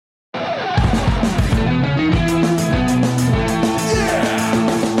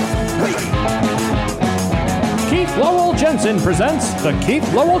Jensen presents The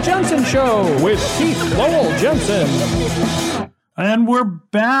Keith Lowell Jensen Show with Keith Lowell Jensen. And we're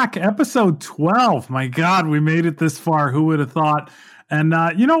back, episode 12. My God, we made it this far. Who would have thought? And,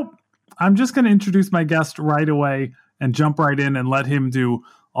 I'm just going to introduce my guest right away and jump right in and let him do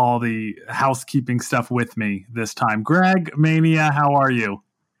all the housekeeping stuff with me this time. Greg Mania, how are you?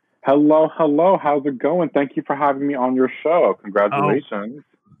 Hello. How's it going? Thank you for having me on your show. Congratulations.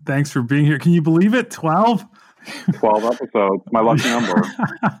 Thanks for being here. Can you believe it? 12? 12 episodes. My lucky number.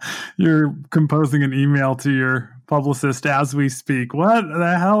 You're composing an email to your publicist as we speak. What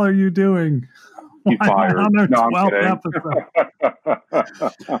the hell are you doing? He's fired. No, I'm kidding.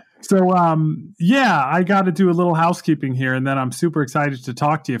 So, I got to do a little housekeeping here, and then I'm super excited to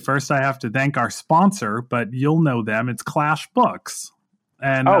talk to you. First, I have to thank our sponsor, but you'll know them. It's Clash Books.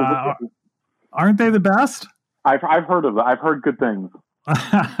 And aren't they the best? I've heard of it. I've heard good things.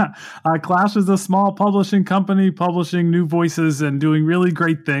 Clash is a small publishing company publishing new voices and doing really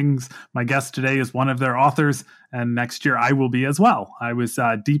great things. My guest today is one of their authors, and next year I will be as well. I was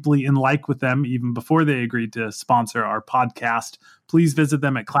deeply in like with them even before they agreed to sponsor our podcast. Please visit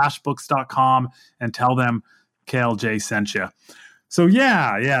them at clashbooks.com and tell them KLJ sent you. So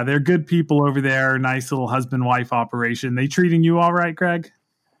yeah, they're good people over there. Nice little husband-wife operation. They treating you all right, Greg?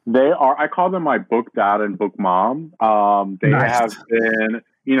 They are. I call them my book dad and book mom. They have been,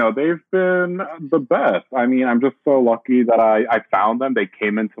 they've been the best. I mean, I'm just so lucky that I found them. They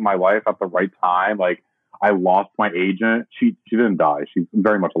came into my life at the right time. Like, I lost my agent. She didn't die. She's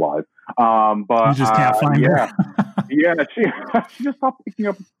very much alive. But you just can't find her. She just stopped picking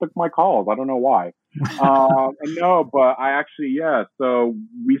up my calls. I don't know why. No, but I actually, So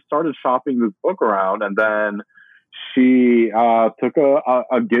we started shopping this book around, and then she took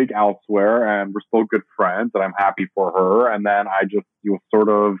a gig elsewhere, and we're still good friends, and I'm happy for her. And then I just was sort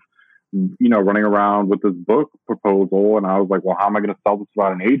of, running around with this book proposal, and I was like, well, how am I going to sell this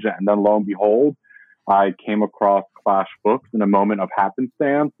without an agent? And then lo and behold, I came across Clash Books in a moment of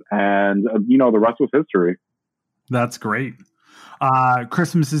happenstance, and, the rest was history. That's great.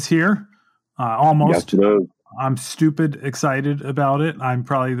 Christmas is here, almost. Yes, it is. I'm stupid excited about it. I'm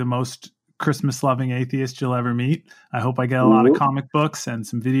probably the most Christmas-loving atheist you'll ever meet. I hope I get a lot of comic books and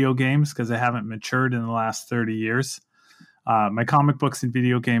some video games because I haven't matured in the last 30 years. My comic books and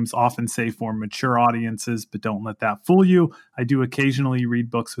video games often say for mature audiences, but don't let that fool you. I do occasionally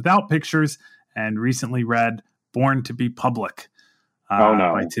read books without pictures and recently read Born to be Public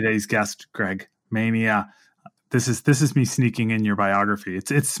by today's guest, Greg Mania. This is me sneaking in your biography.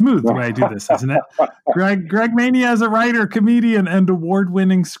 It's smooth the way I do this, isn't it? Greg Mania is a writer, comedian, and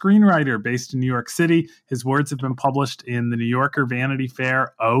award-winning screenwriter based in New York City. His words have been published in the New Yorker, Vanity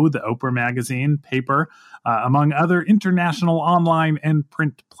Fair, the Oprah magazine, paper, among other international online and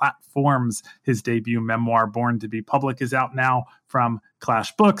print platforms. His debut memoir, Born to be Public, is out now from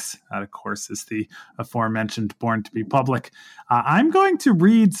Clash Books. That, of course, is the aforementioned Born to be Public. I'm going to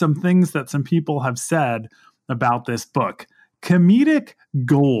read some things that some people have said about this book. Comedic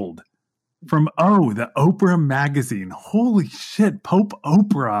gold from the Oprah magazine. Holy shit, Pope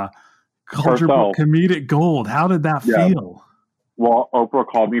Oprah called your book comedic gold. How did that feel? Well, Oprah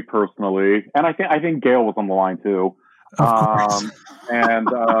called me personally, and I think Gail was on the line too. And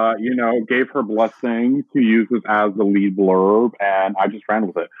gave her blessing to use this as the lead blurb, and I just ran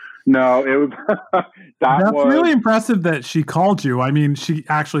with it. No, it was that's really impressive that she called you. I mean, she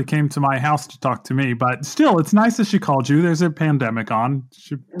actually came to my house to talk to me, but still, it's nice that she called you. There's a pandemic on.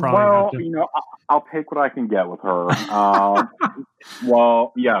 She probably I'll take what I can get with her.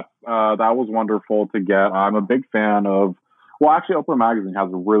 Yes, that was wonderful to get. I'm a big fan of. Well, actually, Oprah magazine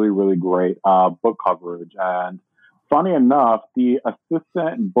has a really, really great book coverage, and funny enough, the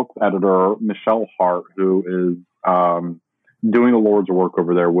assistant book editor, Michelle Hart, who is doing the Lord's work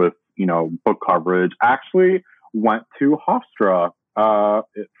over there with, book coverage, actually went to Hofstra,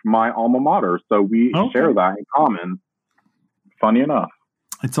 my alma mater. So we share that in common. Funny enough.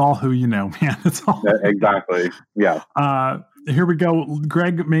 It's all who you know, man. It's all exactly. Yeah. Here we go.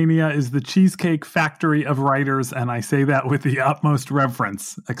 Greg Mania is the Cheesecake Factory of writers, and I say that with the utmost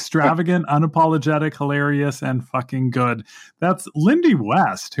reverence. Extravagant, unapologetic, hilarious, and fucking good. That's Lindy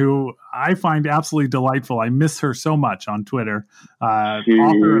West, who I find absolutely delightful. I miss her so much on Twitter.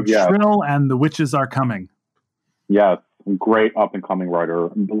 Author of Shrill and The Witches Are Coming. Yes, great up-and-coming writer.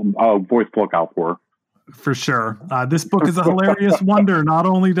 Voice to look out for. For sure. This book is a hilarious wonder. Not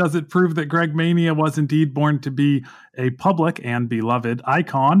only does it prove that Greg Mania was indeed born to be a public and beloved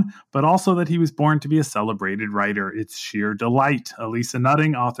icon, but also that he was born to be a celebrated writer. It's sheer delight. Elisa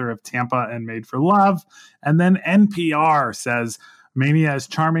Nutting, author of Tampa and Made for Love. And then NPR says, Mania is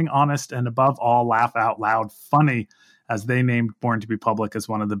charming, honest, and above all, laugh out loud funny. as they named Born to be Public as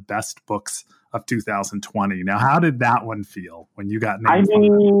one of the best books of 2020. Now, how did that one feel when you got named? I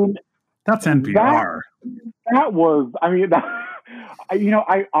mean, that's NPR. That was, I mean, that,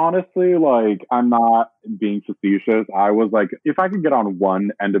 I honestly, like, I'm not being facetious. I was like, if I could get on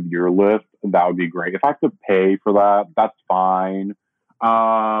one end of your list, that would be great. If I have to pay for that, that's fine.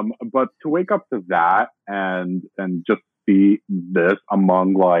 But to wake up to that and just see this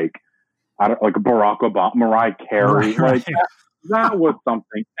among like Barack Obama, Mariah Carey, right. that was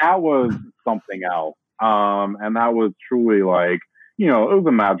something. That was something else. And that was truly like, it was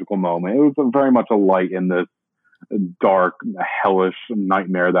a magical moment. It was very much a light in this dark, hellish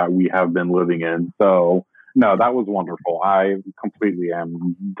nightmare that we have been living in. So no, that was wonderful. I completely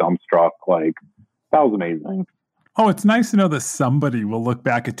am dumbstruck. Like, that was amazing. Oh, it's nice to know that somebody will look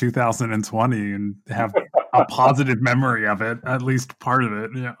back at 2020 and have a positive memory of it, at least part of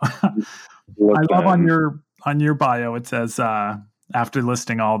it. Yeah. I love on your bio, it says, after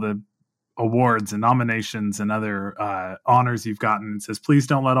listing all the awards and nominations and other honors you've gotten, it says, please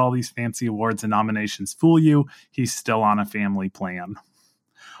don't let all these fancy awards and nominations fool you. He's still on a family plan.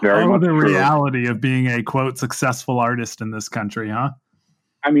 Very much the true. reality of being a, quote, successful artist in this country, huh?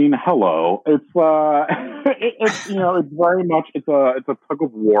 I mean, hello. It's it's very much it's a tug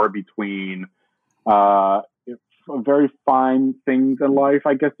of war between very fine things in life,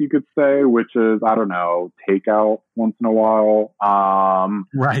 I guess you could say, which is, I don't know, takeout once in a while,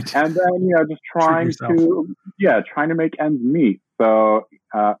 right, and then just trying to make ends meet. So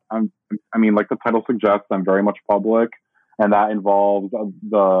I mean, like the title suggests, I'm very much public, and that involves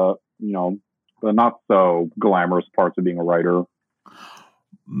the not so glamorous parts of being a writer.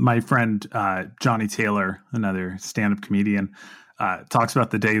 My friend Johnny Taylor, another stand-up comedian, talks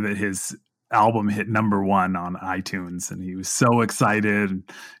about the day that his album hit #1 on iTunes, and he was so excited.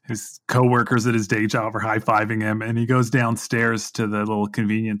 His coworkers at his day job are high-fiving him, and he goes downstairs to the little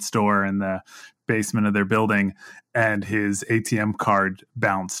convenience store in the basement of their building, and his ATM card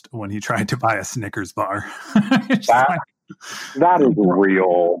bounced when he tried to buy a Snickers bar. That is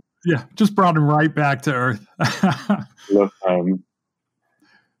real. Yeah, just brought him right back to earth. Listen.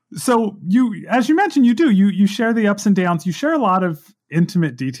 So you, as you mentioned, you share the ups and downs. You share a lot of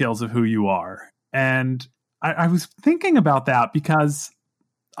intimate details of who you are. And I was thinking about that because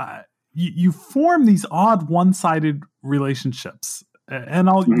you form these odd one-sided relationships. And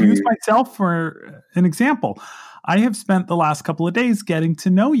I'll use myself for an example. I have spent the last couple of days getting to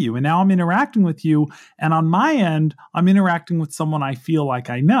know you, and now I'm interacting with you. And on my end, I'm interacting with someone I feel like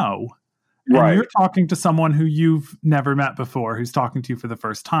I know. And you're talking to someone who you've never met before, who's talking to you for the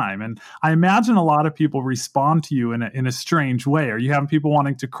first time. And I imagine a lot of people respond to you in a strange way. Are you having people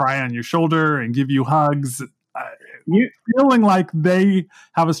wanting to cry on your shoulder and give you hugs? You feeling like they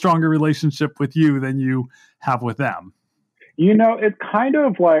have a stronger relationship with you than you have with them? It's kind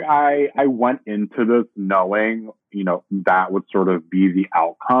of like I went into this knowing, that would sort of be the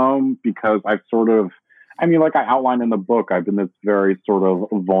outcome, because I've sort of, like I outlined in the book, I've been this very sort of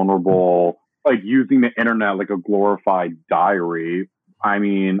vulnerable, like using the internet like a glorified diary. I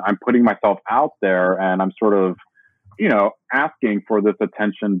mean, I'm putting myself out there and I'm sort of, asking for this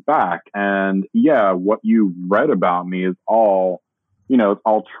attention back. And yeah, what you read about me is all, it's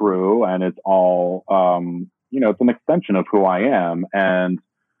all true, and it's all, it's an extension of who I am. And,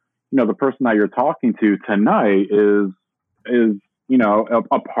 the person that you're talking to tonight is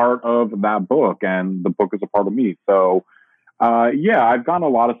a part of that book, and the book is a part of me. So, I've gotten a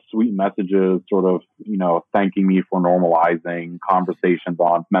lot of sweet messages sort of, thanking me for normalizing conversations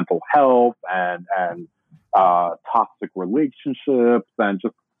on mental health and toxic relationships and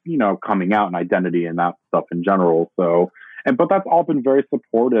just, coming out and identity and that stuff in general. So, but that's all been very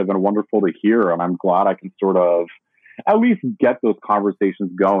supportive and wonderful to hear. And I'm glad I can sort of at least get those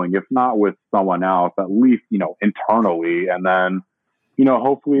conversations going, if not with someone else, at least, internally. And then,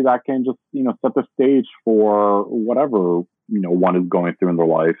 hopefully that can just, set the stage for whatever, one is going through in their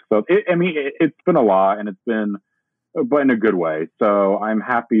life. So, it's been a lot, and it's been, but in a good way. So I'm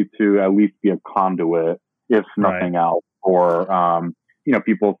happy to at least be a conduit, if nothing else, for,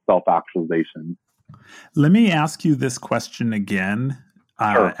 people's self-actualization. Let me ask you this question again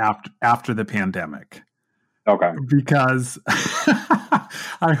Sure. after the pandemic. Okay. Because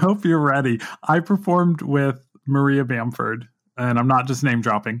I hope you're ready. I performed with Maria Bamford, and I'm not just name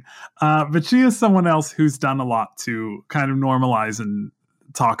dropping, but she is someone else who's done a lot to kind of normalize and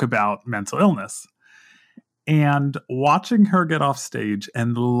talk about mental illness. And watching her get off stage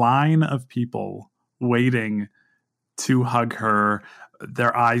and the line of people waiting to hug her,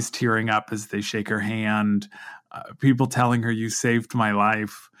 their eyes tearing up as they shake her hand, people telling her, "You saved my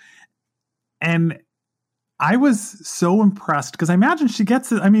life." And I was so impressed because I imagine she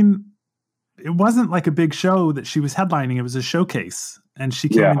gets it. I mean, it wasn't like a big show that she was headlining. It was a showcase, and she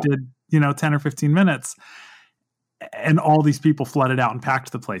came and did, 10 or 15 minutes, and all these people flooded out and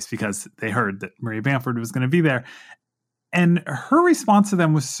packed the place because they heard that Maria Bamford was going to be there. And her response to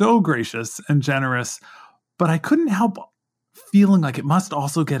them was so gracious and generous, but I couldn't help feeling like it must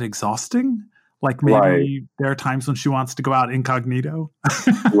also get exhausting. Like maybe there are times when she wants to go out incognito.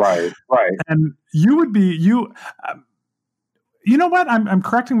 Right. And you would be, you know what? I'm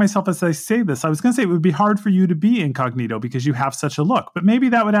correcting myself as I say this. I was going to say it would be hard for you to be incognito because you have such a look, but maybe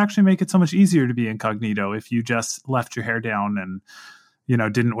that would actually make it so much easier to be incognito if you just left your hair down and,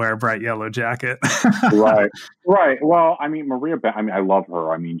 didn't wear a bright yellow jacket. Right. Well, I mean, I love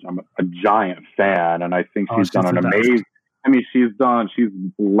her. I mean, I'm a giant fan, and I think she's done an amazing. I mean, she's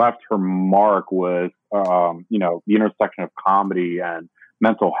left her mark with, the intersection of comedy and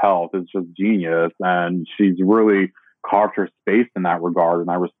mental health is just genius. And she's really carved her space in that regard. And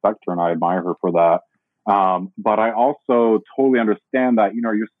I respect her and I admire her for that. But I also totally understand that,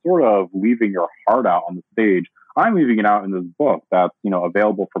 you're sort of leaving your heart out on the stage. I'm leaving it out in this book that's,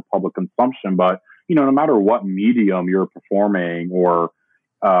 available for public consumption. But, no matter what medium you're performing or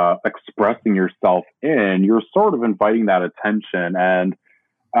expressing yourself in, you're sort of inviting that attention. And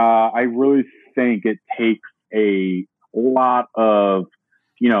I really think it takes a lot of,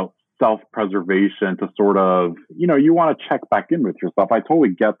 self-preservation to sort of, you want to check back in with yourself. I totally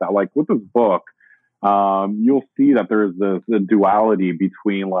get that. Like with this book, you'll see that there's the duality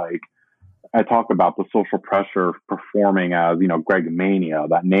between, like, I talk about the social pressure performing as, Greg Mania.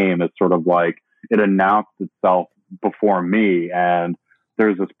 That name is sort of like it announced itself before me. And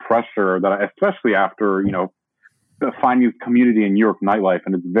there's this pressure that, especially after, finding this community in New York nightlife,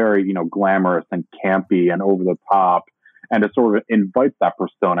 and it's very, glamorous and campy and over the top. And it sort of invites that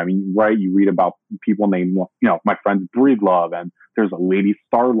persona. I mean, right, you read about people named, my friends Breedlove, and there's a Lady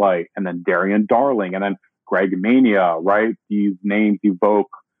Starlight, and then Darian Darling, and then Greg Mania, right? These names evoke,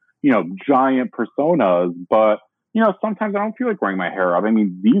 giant personas. But, sometimes I don't feel like wearing my hair up. I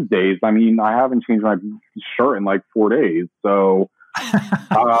mean, these days, I haven't changed my shirt in like 4 days. So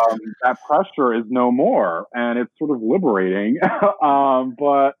that pressure is no more, and it's sort of liberating.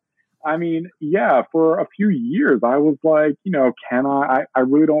 But I mean, yeah, for a few years, I was like, I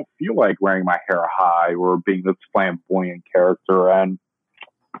really don't feel like wearing my hair high or being this flamboyant character. And,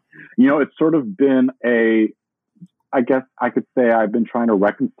 it's sort of been I guess I could say I've been trying to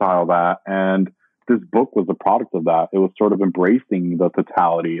reconcile that. And this book was a product of that. It was sort of embracing the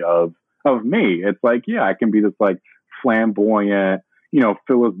totality of me. It's like, yeah, I can be this like flamboyant,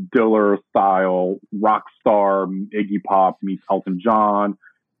 Phyllis Diller style rock star, Iggy Pop meets Elton John,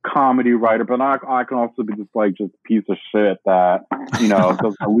 comedy writer, but I can also be just piece of shit that,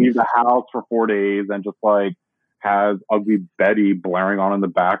 doesn't leave the house for 4 days and just like has Ugly Betty blaring on in the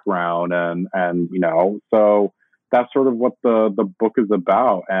background. And so that's sort of what the book is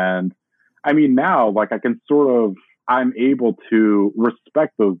about. And I mean, now, like, I'm able to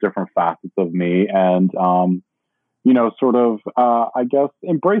respect those different facets of me and, I guess,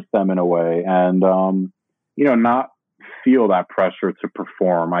 embrace them in a way and, not feel that pressure to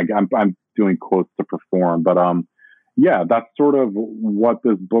perform. I'm doing quotes to perform, but, yeah, that's sort of what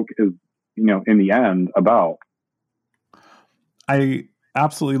this book is, in the end about. I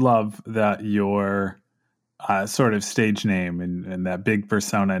absolutely love that your sort of stage name and that big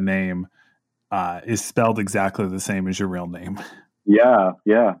persona name is spelled exactly the same as your real name. Yeah.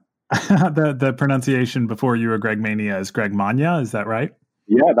 The pronunciation before you were Greg Mania is Greg Mania. Is that right?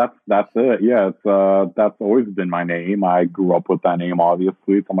 Yeah, that's it. Yeah, it's that's always been my name. I grew up with that name.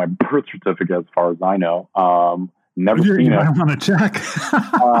 Obviously, it's on my birth certificate, as far as I know. Never seen it. You might want to check.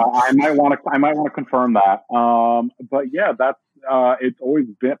 I might want to confirm that. But yeah, that's it's always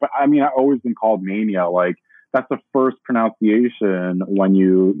been. But I mean, I've always been called Mania. Like that's the first pronunciation when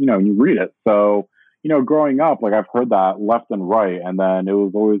you read it. So growing up, like I've heard that left and right, and then it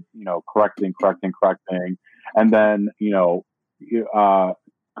was always correcting, and then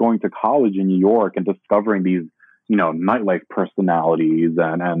going to college in New York and discovering these nightlife personalities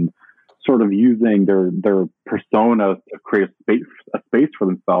and sort of using their personas to create a space for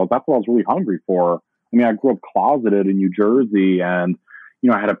themselves. That's what I was really hungry for. I mean, I grew up closeted in New Jersey, and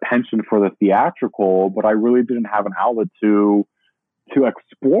I had a penchant for the theatrical, but I really didn't have an outlet to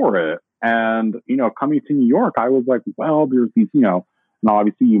explore it. And coming to New York, I was like, well, there's these now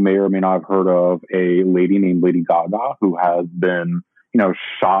obviously you may or may not have heard of a lady named Lady Gaga who has been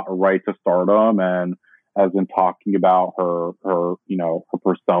shot right to stardom and has been talking about her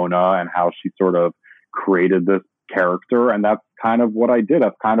persona and how she sort of created this character. And that's kind of what I did.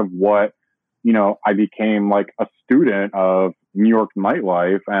 That's kind of what I became like a student of New York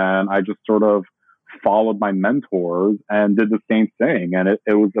nightlife, and I just sort of followed my mentors and did the same thing. And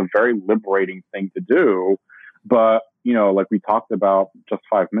it was a very liberating thing to do. But, like we talked about just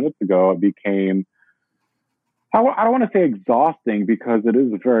 5 minutes ago, it became, I don't want to say exhausting, because it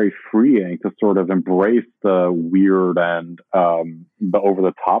is very freeing to sort of embrace the weird and the over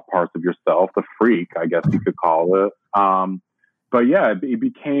the top parts of yourself, the freak, I guess you could call it. But yeah, it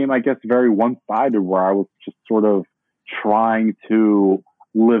became, I guess, very one-sided, where I was just sort of trying to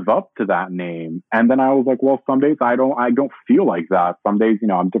live up to that name. And then I was like, well, some days I don't feel like that. Some days,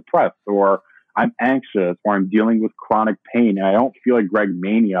 I'm depressed, or I'm anxious, or I'm dealing with chronic pain, and I don't feel like Greg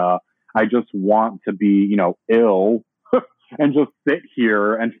Mania. I just want to be, ill and just sit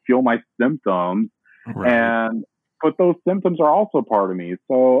here and feel my symptoms. Right. But those symptoms are also part of me.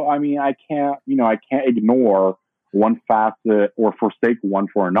 So, I mean, I can't ignore one facet or forsake one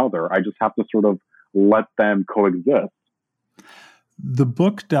for another. I just have to sort of let them coexist. The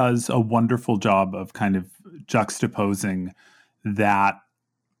book does a wonderful job of kind of juxtaposing that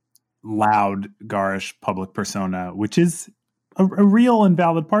loud, garish public persona, which is a real and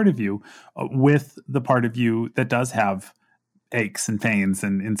valid part of you, with the part of you that does have aches and pains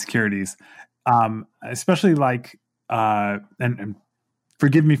and insecurities. Especially like, and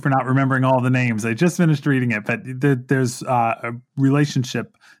forgive me for not remembering all the names. I just finished reading it, but there's a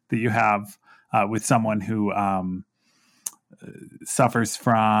relationship that you have with someone who suffers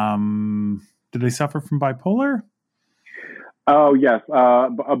from. Did they suffer from bipolar? Oh yes,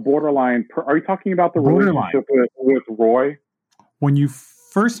 a borderline. Are you talking about the relationship with Roy? When you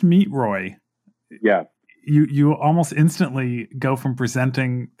first meet Roy, yeah, you almost instantly go from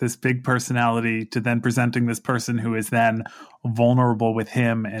presenting this big personality to then presenting this person who is then vulnerable with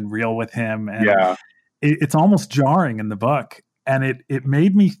him and real with him. And yeah, it's almost jarring in the book. And it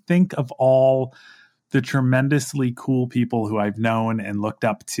made me think of all the tremendously cool people who I've known and looked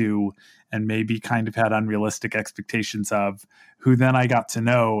up to and maybe kind of had unrealistic expectations of, who then I got to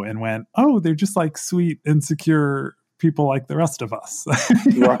know and went, oh, they're just like sweet, insecure people like the rest of us.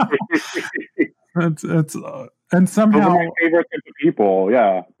 Right. It's and somehow my favorite type of people,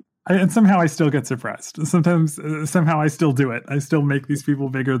 yeah. And somehow I still get surprised. Sometimes, somehow I still do it. I still make these people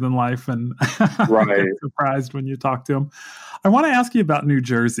bigger than life, and right. I get surprised when you talk to them. I want to ask you about New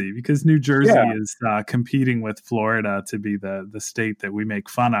Jersey, because New Jersey is competing with Florida to be the state that we make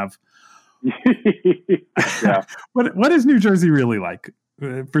fun of. Yeah. What is New Jersey really like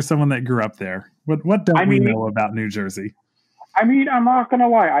for someone that grew up there? What don't we know about New Jersey? I mean, I'm not going to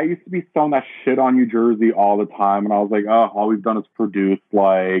lie. I used to be throwing that shit on New Jersey all the time. And I was like, oh, all we've done is produce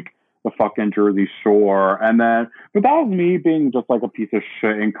like the fucking Jersey Shore. But that was me being just like a piece of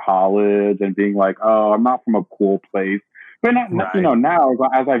shit in college and being like, oh, I'm not from a cool place. But, now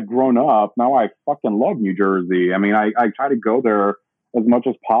as I've grown up, now I fucking love New Jersey. I mean, I try to go there as much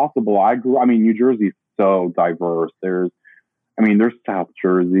as possible. New Jersey is so diverse. There's South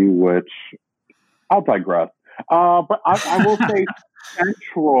Jersey, which I'll digress. But I will say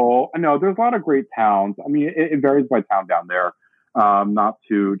Central. No, there's a lot of great towns. I mean, it varies by town down there. I don't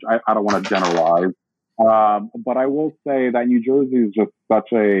want to generalize. But I will say that New Jersey is just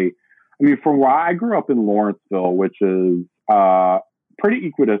from where I grew up in Lawrenceville, which is pretty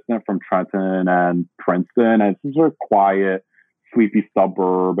equidistant from Trenton and Princeton. And it's just a quiet, sleepy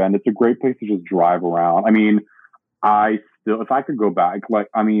suburb. And it's a great place to just drive around. I mean, if I could go back,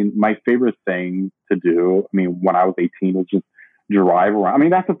 my favorite thing to do, when I was 18, was just drive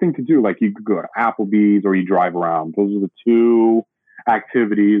around. That's the thing to do. Like, you could go to Applebee's or you drive around. Those are the two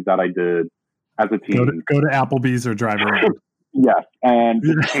activities that I did as a teen. Go to Applebee's or drive around. Yes. And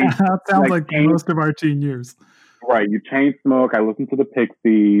that sounds like most of our teen years. Right. You chain smoke. I listened to the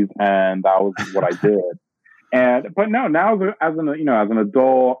Pixies, and that was what I did. But now as an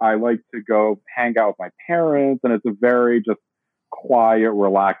adult, I like to go hang out with my parents, and it's a very just quiet,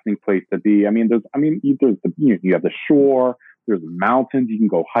 relaxing place to be. You have the shore, there's mountains, you can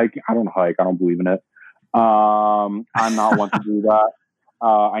go hiking. I don't hike. I don't believe in it. I'm not one to do that.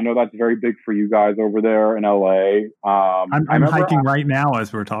 I know that's very big for you guys over there in LA. I'm hiking right now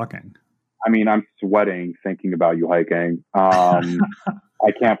as we're talking. I'm sweating thinking about you hiking.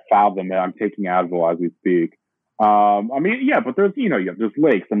 I can't fathom it. I'm taking Advil as we speak. But there's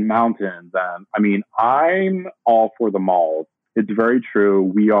lakes and mountains, and I'm all for the malls. It's very true.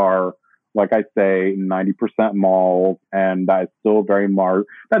 We are, like I say, 90% malls, and that's still very much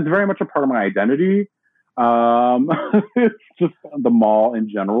a part of my identity. It's just the mall in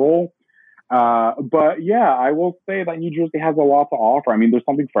general. But yeah, I will say that New Jersey has a lot to offer. There's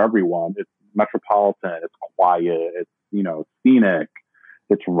something for everyone. It's metropolitan, it's quiet, it's, scenic.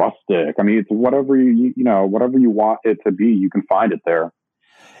 it's rustic. I mean, it's whatever whatever you want it to be, you can find it there.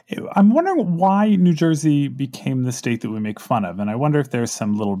 I'm wondering why New Jersey became the state that we make fun of. And I wonder if there's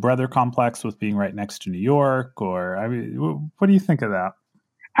some little brother complex with being right next to New York, or, I mean, what do you think of that?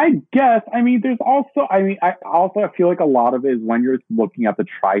 I guess. I mean, I feel like a lot of it is when you're looking at the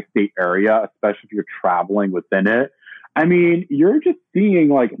tri-state area, especially if you're traveling within it. I mean, you're just seeing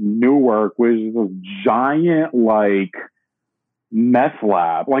like Newark, which is this giant like meth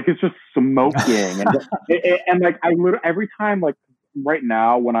lab. Like it's just smoking, and like I literally every time, like right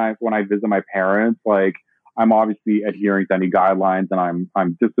now when I visit my parents, like I'm obviously adhering to any guidelines, and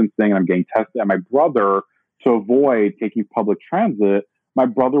I'm distancing, and I'm getting tested. And my brother, to avoid taking public transit, my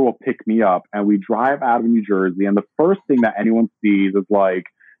brother will pick me up, and we drive out of New Jersey. And the first thing that anyone sees is like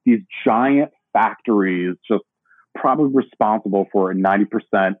these giant factories, just probably responsible for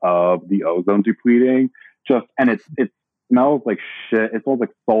 90% of the ozone depleting. And it smells like shit. It smells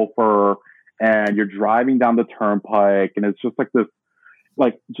like sulfur, and you're driving down the turnpike, and it's just like this,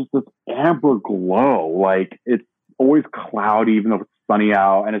 like just this amber glow. Like it's always cloudy, even though it's sunny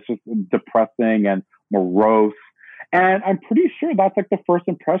out, and it's just depressing and morose. And I'm pretty sure that's like the first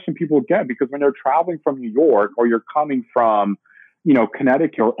impression people get, because when they're traveling from New York, or you're coming from,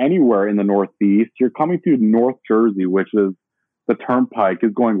 Connecticut or anywhere in the Northeast, you're coming through North Jersey, which is the turnpike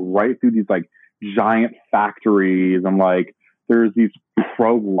is going right through these like giant factories, and like there's these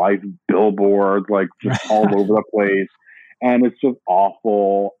pro-life billboards like just all over the place, and it's just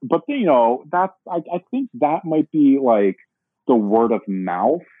awful. But that's I think that might be like the word of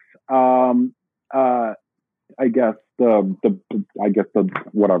mouth. I guess the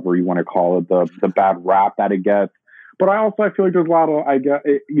whatever you want to call it, the bad rap that it gets. But I feel like there's a lot of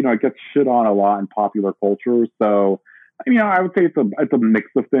it gets shit on a lot in popular culture. So I would say it's a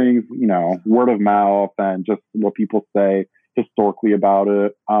mix of things, word of mouth and just what people say historically about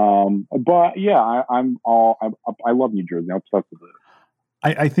it. But yeah, I love New Jersey. I'm obsessed with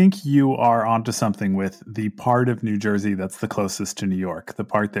it. I think you are onto something with the part of New Jersey that's the closest to New York, the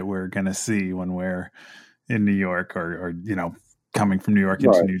part that we're going to see when we're in New York, or coming from New York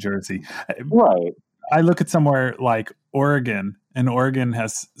into New Jersey. Right. I look at somewhere like Oregon, and Oregon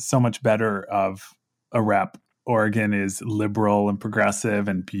has so much better of a rep. Oregon is liberal and progressive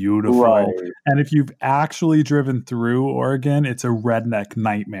and beautiful. Right. And if you've actually driven through Oregon, it's a redneck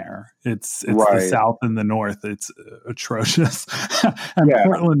nightmare. It's the South and the North. It's atrocious. And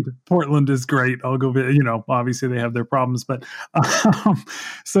Portland is great. I'll go, obviously they have their problems, but it's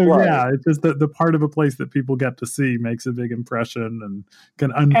just the part of a place that people get to see makes a big impression and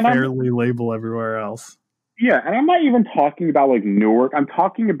can unfairly label everywhere else. Yeah. And I'm not even talking about like Newark. I'm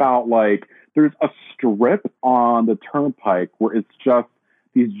talking about like, there's a strip on the turnpike where it's just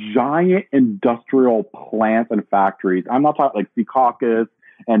these giant industrial plants and factories. I'm not talking like Secaucus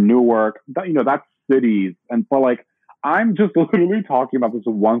and Newark, that's cities. But like, I'm just literally talking about this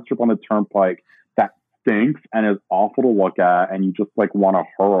one strip on the turnpike that stinks and is awful to look at. And you just like want to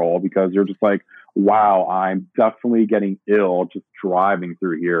hurl, because you're just like, wow, I'm definitely getting ill just driving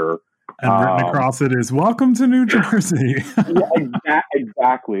through here. And written across it is "Welcome to New Jersey." Yeah,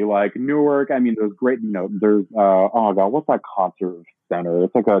 exactly. Like Newark. I mean, there's great. There's oh my god, what's that concert center?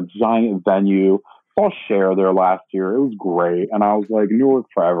 It's like a giant venue. Saw Cher there last year. It was great, and I was like, Newark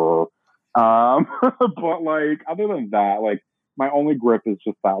forever. But like, other than that, like my only grip is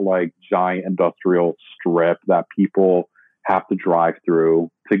just that like giant industrial strip that people have to drive through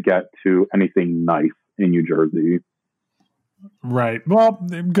to get to anything nice in New Jersey. Right. Well,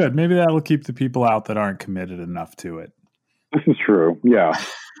 good. Maybe that'll keep the people out that aren't committed enough to it. This is true. Yeah.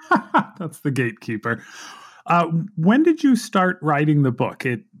 That's the gatekeeper. When did you start writing the book?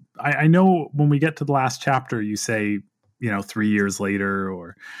 I know when we get to the last chapter, you say, 3 years later,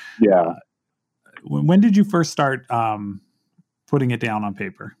 or yeah. When did you first start putting it down on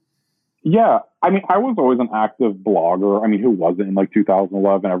paper? Yeah. I mean, I was always an active blogger. I mean, who wasn't in like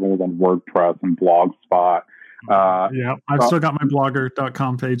 2011? Everyone was on WordPress and Blogspot. I've still got my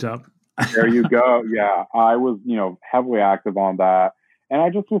blogger.com page up. There you go. Yeah, I was, heavily active on that. And I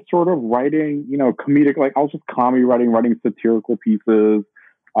just was sort of writing, comedic, like I was just comedy writing satirical pieces.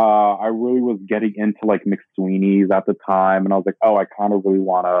 I really was getting into like McSweeney's at the time. And I was like, oh, I kind of really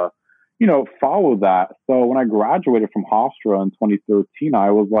want to, follow that. So when I graduated from Hofstra in 2013,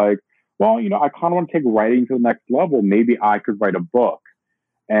 I was like, well, I kind of want to take writing to the next level. Maybe I could write a book.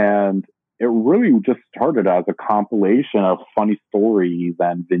 And it really just started as a compilation of funny stories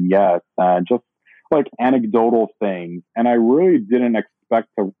and vignettes and just like anecdotal things. And I really didn't expect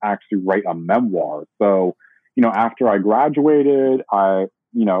to actually write a memoir. So, after I graduated, I,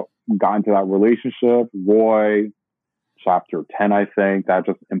 got into that relationship. Roy chapter 10, I think, that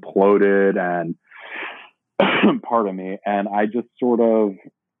just imploded and pardon me. And I just sort of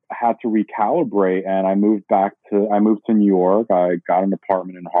had to recalibrate, and I moved to New York. I got an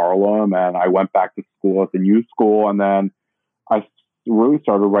apartment in Harlem, and I went back to school at the new school. And then I really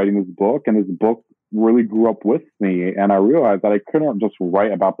started writing this book, and this book really grew up with me. And I realized that I couldn't just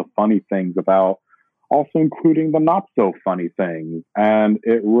write about the funny things, about also including the not so funny things. And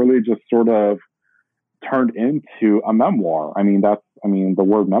it really just sort of turned into a memoir. I mean, the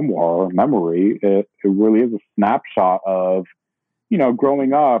word memoir, memory, it really is a snapshot of,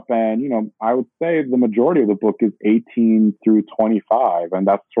 growing up. And, I would say the majority of the book is 18 through 25. And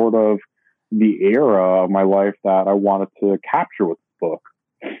that's sort of the era of my life that I wanted to capture with this book.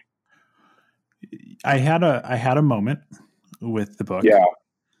 I had a moment with the book,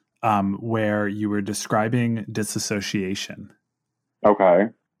 where you were describing disassociation. Okay,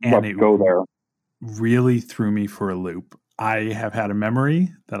 and let's go there. Really threw me for a loop. I have had a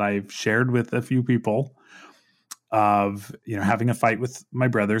memory that I've shared with a few people of, having a fight with my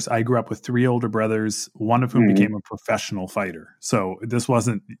brothers. I grew up with 3 older brothers, one of whom became a professional fighter. So this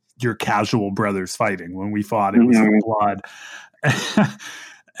wasn't your casual brothers fighting. When we fought, it was for blood.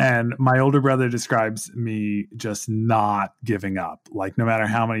 And my older brother describes me just not giving up. Like, no matter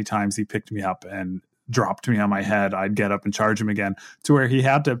how many times he picked me up and dropped me on my head, I'd get up and charge him again, to where he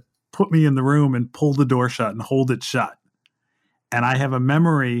had to put me in the room and pull the door shut and hold it shut. And I have a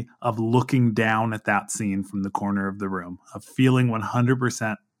memory of looking down at that scene from the corner of the room, of feeling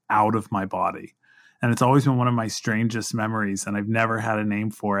 100% out of my body. And it's always been one of my strangest memories, and I've never had a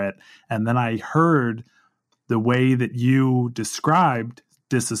name for it. And then I heard the way that you described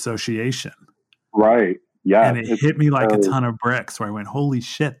disassociation. Right. Yeah. And it hit me like a ton of bricks, where I went, holy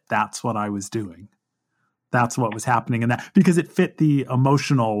shit, that's what I was doing. That's what was happening in that, because it fit the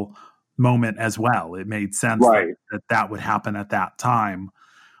emotional moment as well. It made sense that would happen at that time.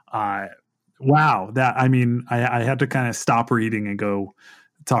 Wow. I had to kind of stop reading and go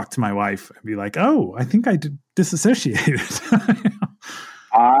talk to my wife and be like, oh, I think I disassociated.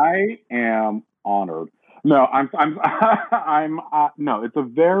 I am honored. No, no,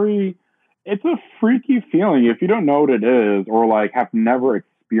 it's a freaky feeling if you don't know what it is, or like have never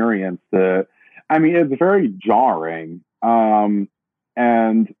experienced it. I mean, it's very jarring.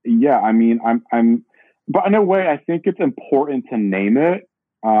 And yeah, but in a way, I think it's important to name it,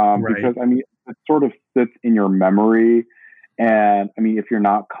 because it sort of sits in your memory. And if you're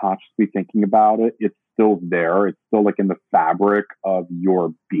not consciously thinking about it, it's still there. It's still like in the fabric of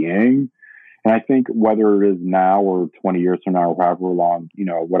your being. And I think whether it is now or 20 years from now, or however long,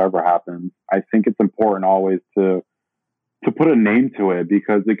 whatever happens, I think it's important always to put a name to it,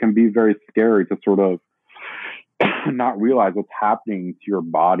 because it can be very scary to sort of not realize what's happening to your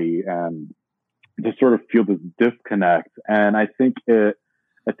body, and to sort of feel this disconnect. And I think it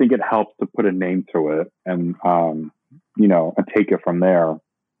helps to put a name to it, and and take it from there.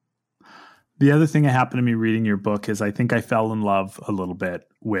 The other thing that happened to me reading your book is I think I fell in love a little bit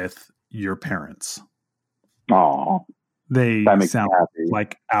with your parents. Oh, they sound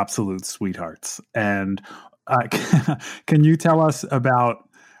like absolute sweethearts. And can you tell us about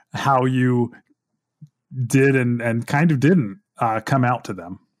how you did and kind of didn't come out to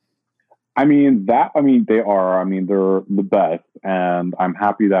them? They are. They're the best, and I'm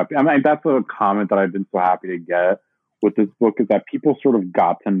happy that. That's a comment that I've been so happy to get with this book, is that people sort of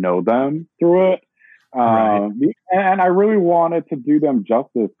got to know them through it. And I really wanted to do them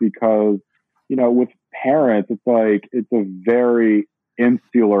justice, because, with parents, it's a very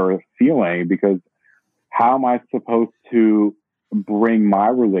insular feeling, because how am I supposed to bring my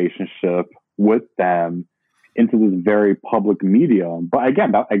relationship with them into this very public medium? But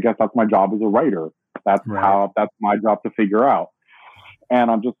again, I guess that's my job as a writer. That's my job to figure out.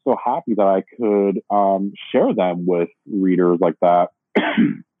 And I'm just so happy that I could share them with readers like that.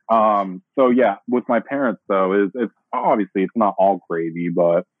 So yeah, with my parents though, it's obviously it's not all gravy,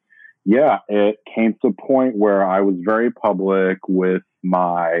 but yeah, it came to a point where I was very public with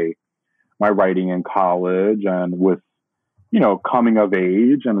my writing in college, and with, coming of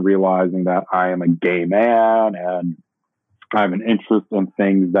age and realizing that I am a gay man, and I have an interest in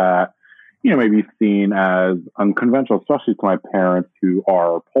things that, may be seen as unconventional, especially to my parents, who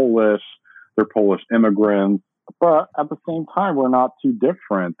are Polish. They're Polish immigrants. But at the same time, we're not too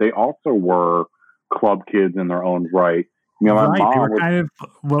different. They also were club kids in their own right. My mom they were kind of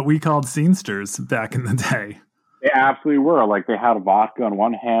what we called scenesters back in the day. They absolutely were. Like, they had vodka in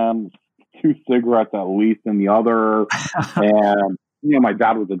one hand, 2 cigarettes at least in the other. And, my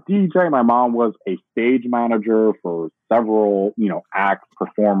dad was a DJ. My mom was a stage manager for several, acts,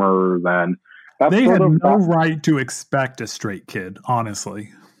 performers. And They had no right to expect a straight kid,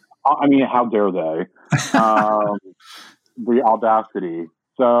 honestly. I mean, how dare they? The audacity.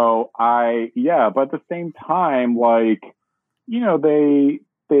 So but at the same time, like, you know, they,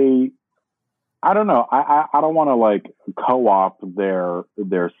 I don't know. I don't want to like co-opt their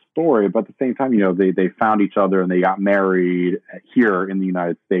story, but at the same time, you know, they found each other and they got married here in the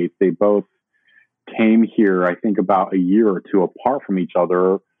United States. They both came here, I think, about a year or two apart from each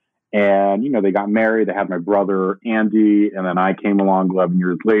other. And, you know, they got married. They had my brother, Andy, and then I came along 11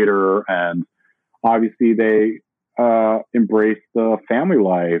 years later. And obviously they embraced the family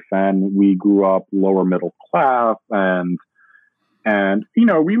life. And we grew up lower middle class. And you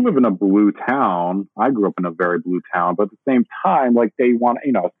know, we live in a blue town. I grew up in a very blue town. But at the same time, like, they want,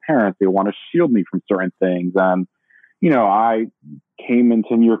 you know, as parents, they want to shield me from certain things. And, you know, I came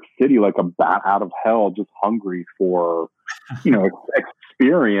into New York City like a bat out of hell, just hungry for, you know,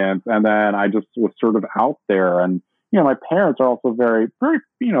 experience. And then I just was sort of out there. And, you know, my parents are also very, very,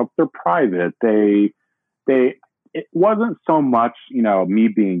 you know, they're private. It wasn't so much, you know, me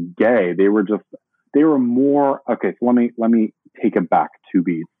being gay. They were more, okay, so let me take it back 2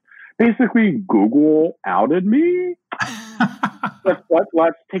 beats. Basically, Google outed me.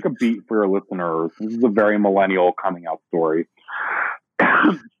 Let's take a beat for your listeners. This is a very millennial coming out story.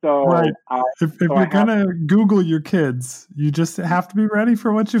 So, right. If you're gonna Google your kids, you just have to be ready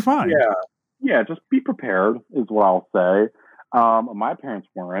for what you find. Yeah, just be prepared is what I'll say. My parents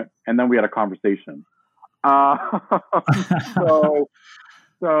weren't, and then we had a conversation.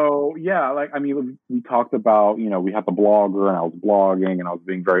 So yeah, like, I mean, we talked about, you know, we had the blogger and I was blogging and I was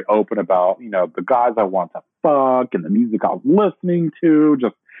being very open about, you know, the guys I want to fuck and the music I was listening to,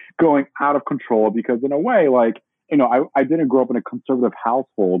 just going out of control because in a way, like, you know, I didn't grow up in a conservative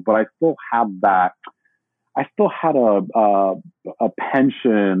household, but I still had that. I still had a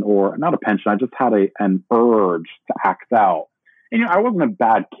pension, or not a pension. I just had an urge to act out. And, you know, I wasn't a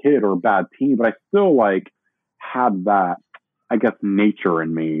bad kid or a bad teen, but I still like had that, I guess, nature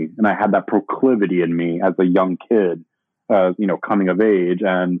in me. And I had that proclivity in me as a young kid, you know, coming of age.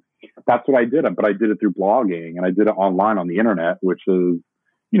 And that's what I did. But I did it through blogging and I did it online on the internet, which is,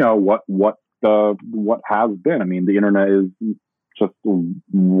 you know, what has been. I mean, the internet is just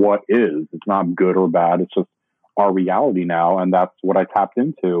what is. It's not good or bad. It's just our reality now. And that's what I tapped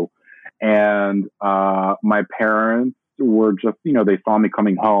into. And my parents were just, you know, they saw me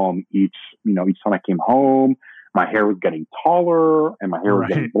coming home each time I came home, my hair was getting taller and my hair was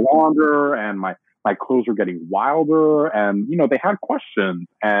getting blonder and my clothes were getting wilder. And, you know, they had questions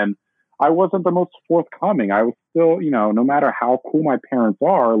and I wasn't the most forthcoming. I was still, you know, no matter how cool my parents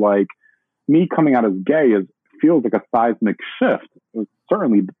are, like, me coming out as gay feels like a seismic shift. It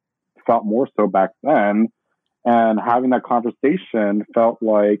certainly felt more so back then. And having that conversation felt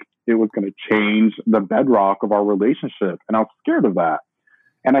like it was going to change the bedrock of our relationship. And I was scared of that.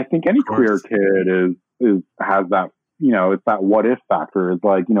 And I think any queer kid has that, you know, it's that what if factor. It's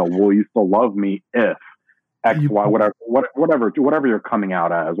like, you know, will you still love me if X, Y, whatever you're coming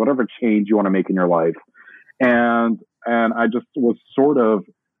out as, whatever change you want to make in your life. And I just was sort of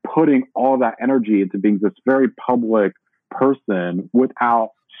putting all that energy into being this very public person without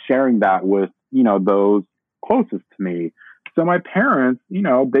sharing that with, you know, those closest to me. So my parents, you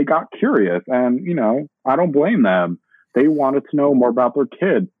know, they got curious and, you know, I don't blame them. They wanted to know more about their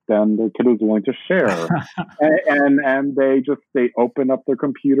kid than their kid was willing to share. and they opened up their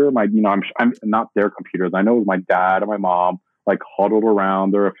computer. I'm not their computers. I know it was my dad and my mom, like, huddled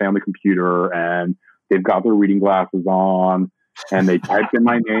around their family computer and they've got their reading glasses on and they typed in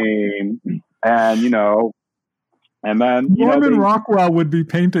my name and, you know, and then Norman Rockwell would be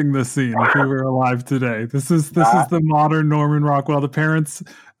painting this scene if he were alive today. This is the modern Norman Rockwell. The parents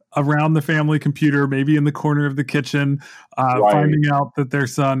around the family computer, maybe in the corner of the kitchen, finding out that their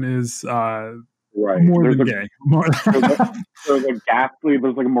son is more than gay. There's a ghastly,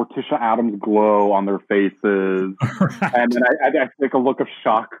 there's like a Morticia Adams glow on their faces. Right. And then I like a look of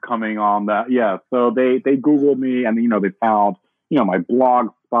shock coming on that. Yeah. So they Googled me and, you know, they found, you know, my blog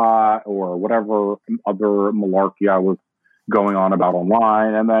spot or whatever other malarkey I was going on about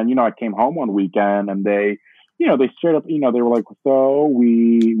online. And then, you know, I came home one weekend and they straight up, you know, they were like, so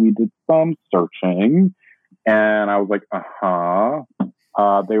we did some searching and I was like,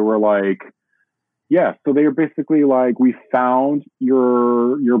 they were like, yeah. So they were basically like, we found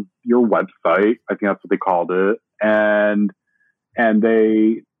your website. I think that's what they called it. And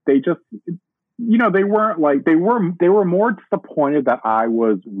they just, you know, they weren't like, they were more disappointed that I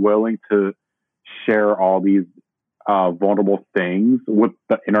was willing to share all these vulnerable things with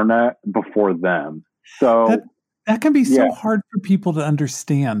the internet before them. So That can be so hard for people to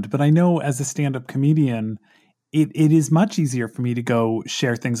understand. But I know as a stand-up comedian, it is much easier for me to go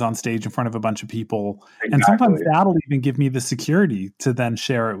share things on stage in front of a bunch of people. Exactly. And sometimes that'll even give me the security to then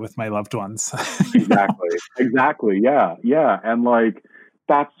share it with my loved ones. Exactly. Yeah. And like,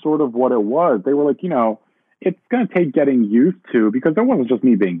 that's sort of what it was. They were like, it's going to take getting used to, because it wasn't just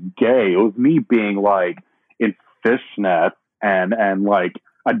me being gay. It was me being like in fishnets and like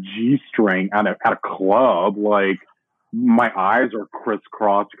a G-string at a club. Like, my eyes are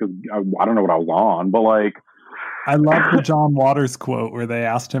crisscrossed because I don't know what I was on, but like, I love the John Waters quote where they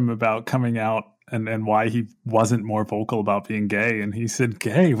asked him about coming out and why he wasn't more vocal about being gay. And he said,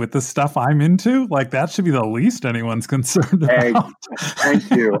 gay with the stuff I'm into? Like, that should be the least anyone's concerned about. Thank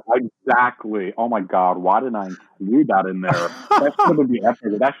you. Exactly. Oh my God. Why didn't I include that in there? That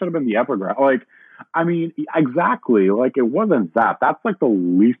should have been the epigraph. Like, I mean, exactly. Like, it wasn't that. That's like the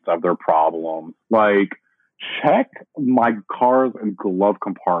least of their problems. Like, check my car's and glove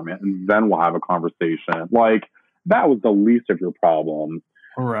compartment and then we'll have a conversation. Like, that was the least of your problems.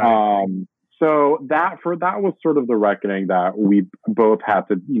 Right. So that was sort of the reckoning that we both had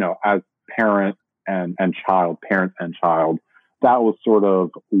to, as parents and child, that was sort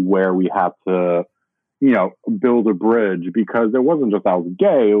of where we had to, build a bridge, because it wasn't just I was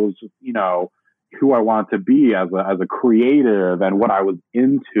gay. It was just, who I wanted to be as a creative and what I was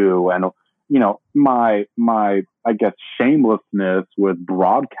into, and, my, I guess, shamelessness with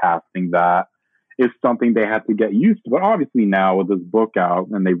broadcasting that is something they had to get used to. But obviously now with this book out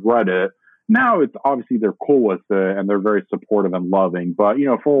and they've read it, now it's obviously they're cool with it and they're very supportive and loving. But,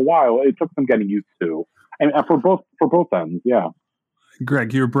 for a while, it took them getting used to. And for both ends, yeah.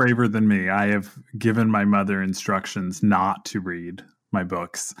 Greg, you're braver than me. I have given my mother instructions not to read my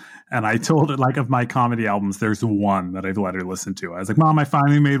books. And I told her, like, of my comedy albums, there's one that I've let her listen to. I was like, Mom, I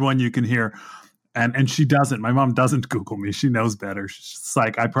finally made one you can hear. And she doesn't. My mom doesn't Google me. She knows better. She's just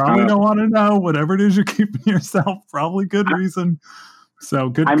like, I probably don't want to know. Whatever it is you're keeping yourself, probably good reason. So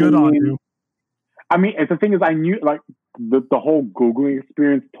good on you. I mean, the thing is, I knew, like, the whole Googling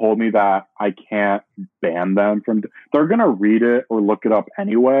experience told me that I can't ban them from. They're gonna read it or look it up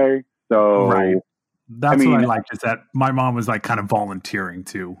anyway. So right. That's what I liked, is that my mom was like kind of volunteering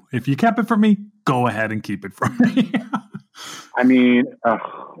to. If you kept it from me, go ahead and keep it from me. I mean,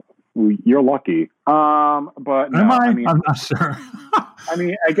 you're lucky. But no, am I? I'm not sure. I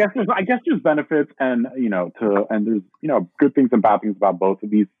mean, I guess there's benefits and and there's good things and bad things about both of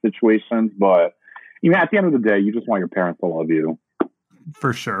these situations. But at the end of the day, you just want your parents to love you.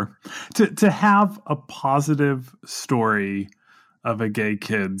 For sure. To have a positive story of a gay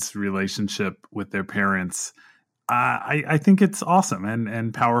kid's relationship with their parents, I think it's awesome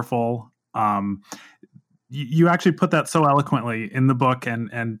and powerful. You actually put that so eloquently in the book,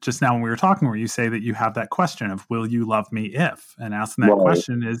 and just now when we were talking, where you say that you have that question of, will you love me if? And asking that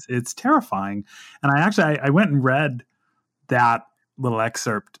question it's terrifying. And I went and read that little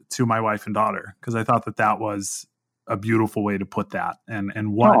excerpt to my wife and daughter, because I thought that was a beautiful way to put that,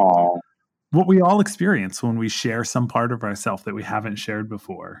 and what we all experience when we share some part of ourselves that we haven't shared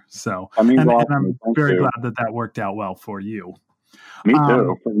before. So, and I'm very glad that worked out well for you. Me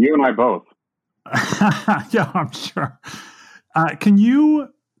too. For you and I both. Yeah, I'm sure. Can you?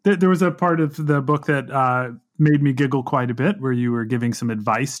 There was a part of the book that made me giggle quite a bit, where you were giving some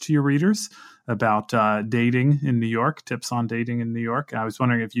advice to your readers about dating in New York, tips on dating in New York. I was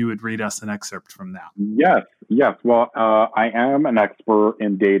wondering if you would read us an excerpt from that. Yes. Well, I am an expert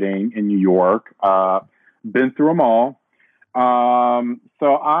in dating in New York. Been through them all.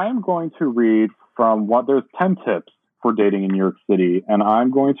 So I'm going to read from there's 10 tips for dating in New York City, and I'm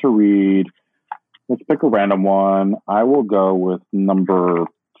going to read. Let's pick a random one. I will go with number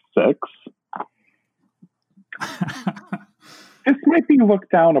 6. This might be looked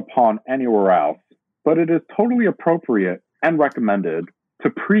down upon anywhere else, but it is totally appropriate and recommended to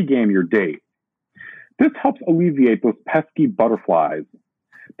pregame your date. This helps alleviate those pesky butterflies.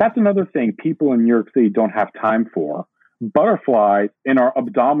 That's another thing people in New York City don't have time for. Butterflies in our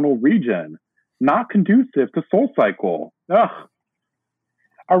abdominal region, not conducive to SoulCycle. Ugh.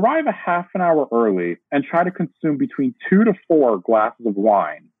 Arrive a half an hour early and try to consume between 2 to 4 glasses of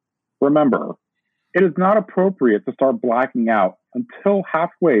wine. Remember, it is not appropriate to start blacking out until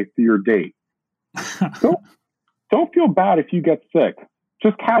halfway through your date. Don't feel bad if you get sick.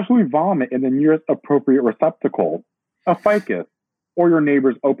 Just casually vomit in the nearest appropriate receptacle. A ficus or your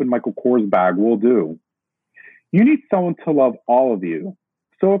neighbor's open Michael Kors bag will do. You need someone to love all of you,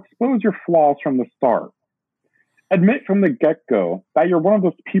 so expose your flaws from the start. Admit from the get-go that you're one of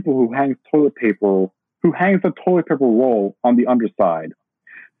those people who hangs the toilet paper roll on the underside.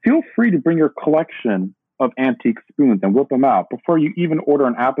 Feel free to bring your collection of antique spoons and whip them out before you even order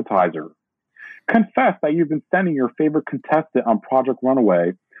an appetizer. Confess that you've been sending your favorite contestant on Project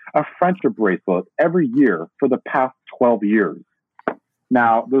Runaway a friendship bracelet every year for the past 12 years.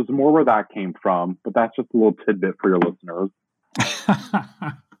 Now, there's more where that came from, but that's just a little tidbit for your listeners.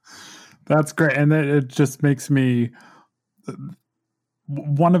 That's great. And it just makes me...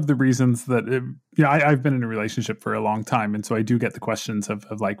 One of the reasons that I've been in a relationship for a long time, and so I do get the questions of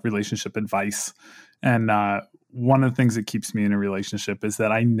like relationship advice. And one of the things that keeps me in a relationship is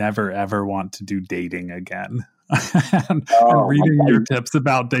that I never ever want to do dating again. and reading your tips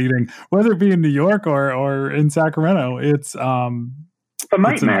about dating, whether it be in New York or in Sacramento, it's a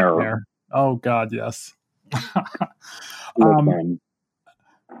nightmare. Oh God, yes. I'm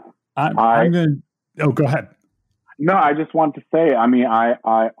gonna. Oh, go ahead. No, I just want to say, I mean, I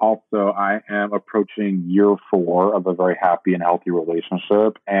am approaching year 4 of a very happy and healthy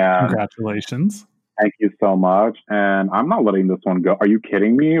relationship. And congratulations. Thank you so much. And I'm not letting this one go. Are you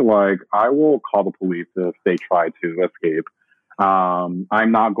kidding me? Like, I will call the police if they try to escape. I'm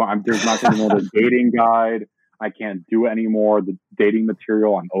not going, there's not going to be another dating guide. I can't do it anymore. The dating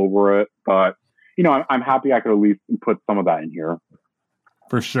material, I'm over it. But, you know, I'm happy I could at least put some of that in here.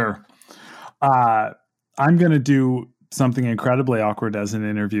 For sure. I'm going to do something incredibly awkward as an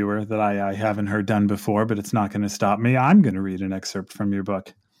interviewer that I haven't heard done before, but it's not going to stop me. I'm going to read an excerpt from your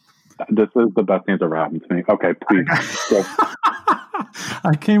book. This is the best thing that's ever happened to me. Okay, please.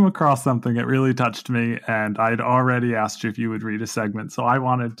 I came across something that really touched me, and I'd already asked you if you would read a segment, so I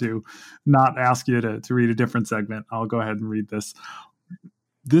wanted to not ask you to read a different segment. I'll go ahead and read this.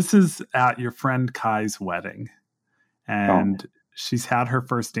 This is at your friend Kai's wedding, and she's had her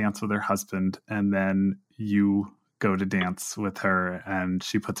first dance with her husband, and then you go to dance with her, and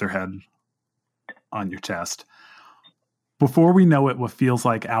she puts her head on your chest. Before we know it, what feels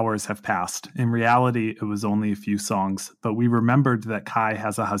like hours have passed. In reality, it was only a few songs, but we remembered that Kai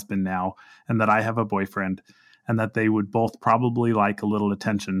has a husband now, and that I have a boyfriend, and that they would both probably like a little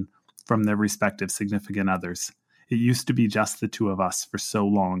attention from their respective significant others. It used to be just the two of us for so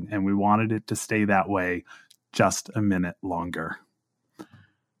long, and we wanted it to stay that way just a minute longer.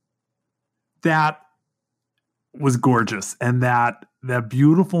 That was gorgeous. And that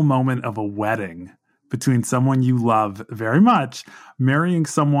beautiful moment of a wedding between someone you love very much, marrying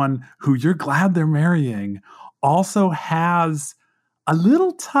someone who you're glad they're marrying, also has a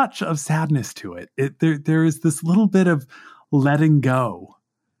little touch of sadness to it. There is this little bit of letting go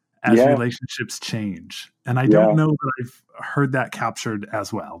as relationships change. And I don't know that I've heard that captured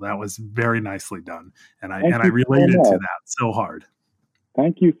as well. That was very nicely done. And I related to that so hard.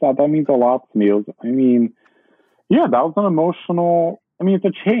 Thank you, Seth. That means a lot to me. I mean, that was an emotional, it's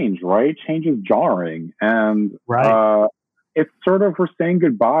a change, right? Change is jarring. And it's sort of, we're saying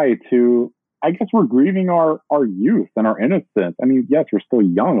goodbye to, I guess we're grieving our youth and our innocence. I mean, yes, we're still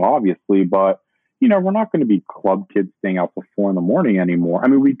young, obviously, but, we're not going to be club kids staying out till 4 a.m. anymore. I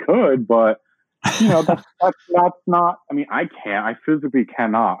mean, we could, but, that's not, I can't, I physically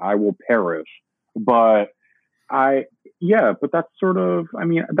cannot, I will perish. But but that's sort of,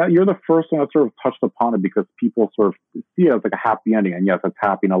 that you're the first one that sort of touched upon it, because people sort of see it as like a happy ending. And yes, it's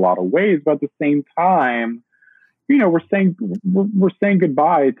happy in a lot of ways, but at the same time, we're saying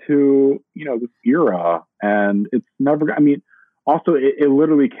goodbye to, this era, and it's never, also it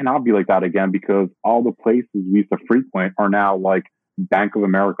literally cannot be like that again, because all the places we used to frequent are now like Bank of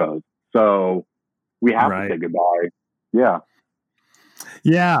America's. So we have to say goodbye. Yeah.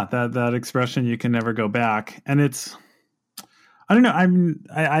 Yeah, that expression, you can never go back. And it's, I don't know,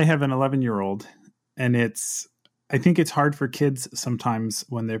 I have an 11-year-old, and I think it's hard for kids sometimes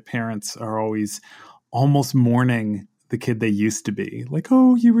when their parents are always almost mourning the kid they used to be. Like,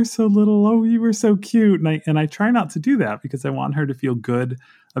 oh, you were so little, oh, you were so cute. And I try not to do that, because I want her to feel good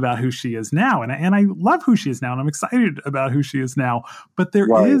about who she is now. And I love who she is now, and I'm excited about who she is now. But there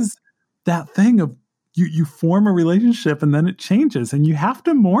is that thing of, you form a relationship and then it changes, and you have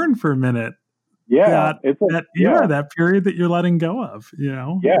to mourn for a minute. Yeah. That period that you're letting go of,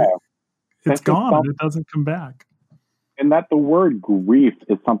 Yeah. It's gone and it doesn't come back. And that the word grief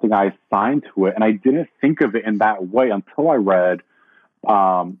is something I assigned to it. And I didn't think of it in that way until I read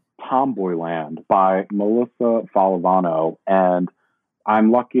Tomboyland by Melissa Falavano. And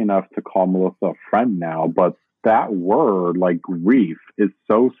I'm lucky enough to call Melissa a friend now, but that word, like grief, is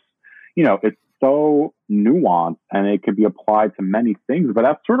so, it's so nuanced, and it could be applied to many things. But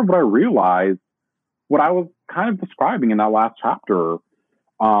that's sort of what I realized, what I was kind of describing in that last chapter,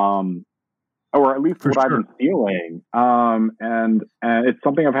 or at least I've been feeling. And it's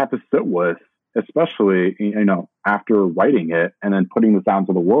something I've had to sit with, especially, after writing it and then putting this out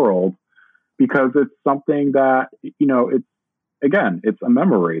to the world, because it's something that, it's a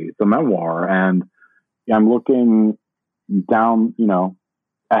memory, it's a memoir. And I'm looking down,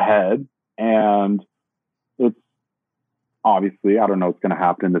 ahead, and it's obviously, I don't know what's going to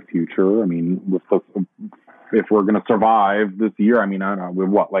happen in the future. I mean, if we're going to survive this year, I mean, I don't know, we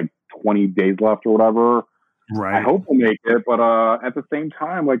have what, like 20 days left or whatever. Right. I hope we'll make it, but at the same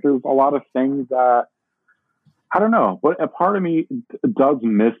time, like, there's a lot of things that I don't know, but a part of me does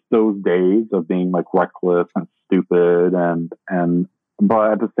miss those days of being like reckless and stupid,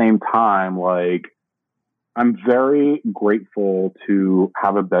 but at the same time, like, I'm very grateful to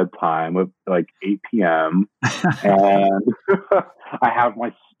have a bedtime of like 8 p.m. and I have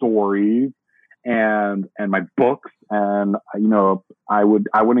my stories and my books, and I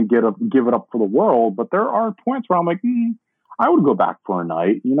wouldn't give it up for the world, but there are points where I'm like, I would go back for a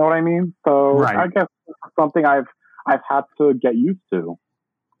night. You know what I mean? So right. I guess it's something I've had to get used to.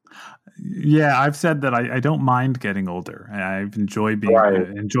 Yeah, I've said that I don't mind getting older. I've enjoyed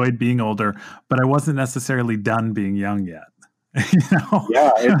being older, but I wasn't necessarily done being young yet.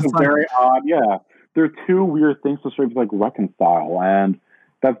 Yeah, it's very odd. Yeah, there are two weird things to sort of like reconcile, and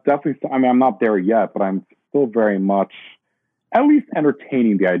that's definitely. I mean, I'm not there yet, but I'm still very much, at least,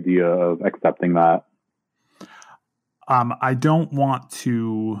 entertaining the idea of accepting that. I don't want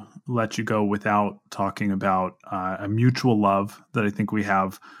to let you go without talking about a mutual love that I think we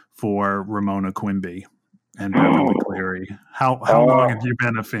have for Ramona Quimby and Beverly Cleary. How long have you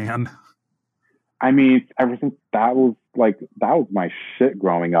been a fan? I mean, ever since that was my shit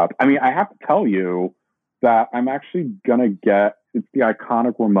growing up. I mean, I have to tell you that I'm actually gonna get, it's the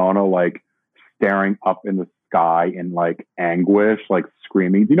iconic Ramona like staring up in the sky in like anguish, like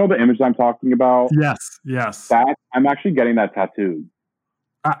screaming. Do you know the image I'm talking about? Yes. That I'm actually getting that tattooed.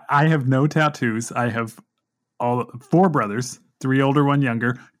 I have no tattoos. I have all 4 brothers, 3 older, 1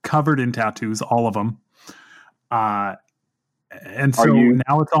 younger, covered in tattoos, all of them. And so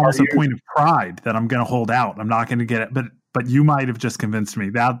now it's almost a point of pride that I'm going to hold out. I'm not going to get it, but you might have just convinced me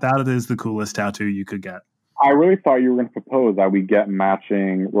that is the coolest tattoo you could get. I really thought you were going to propose that we get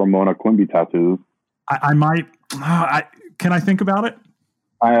matching Ramona Quimby tattoos. I might. Can I think about it?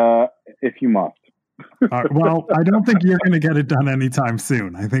 If you must. Well, I don't think you're going to get it done anytime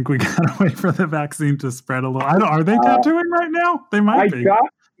soon. I think we got to wait for the vaccine to spread a little. Are they tattooing right now? They might be.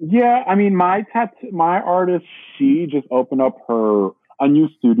 Yeah, I mean, my artist, she just opened up a new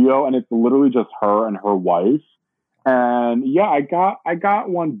studio, and it's literally just her and her wife. And yeah, I got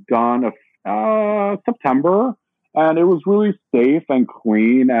one done September, and it was really safe and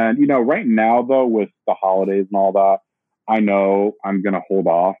clean. And right now though, with the holidays and all that, I know I'm gonna hold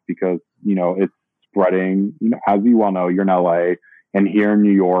off because it's spreading. As you well know, you're in LA, and here in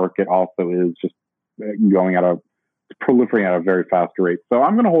New York, it also is just proliferating at a very fast rate. So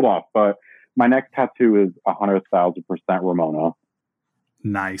I'm going to hold off, but my next tattoo is 100,000% Ramona.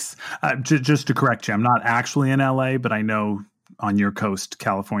 Nice. Just to correct you, I'm not actually in LA, but I know on your coast,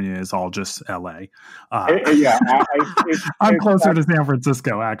 California is all just LA. Yeah. I'm closer to San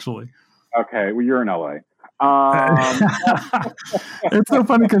Francisco, actually. Okay. Well, you're in LA. It's so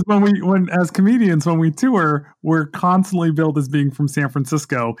funny because when as comedians, when we tour, we're constantly billed as being from San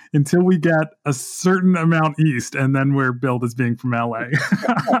Francisco until we get a certain amount east, and then we're billed as being from LA.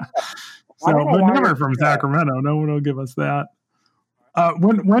 But never from Sacramento. No one will give us that.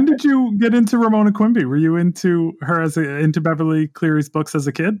 When did you get into Ramona Quimby? Were you into her into Beverly Cleary's books as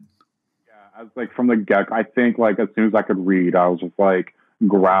a kid? Yeah, I was like from the get. I think like as soon as I could read, I was just like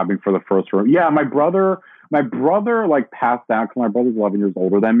grabbing for the first room. Yeah, my brother like passed down because my brother's 11 years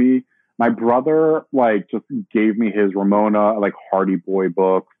older than me. My brother like just gave me his Ramona like Hardy Boy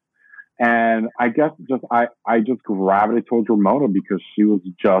books, and I guess I just gravitated towards Ramona because she was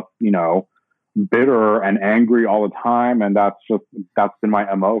just bitter and angry all the time, and that's been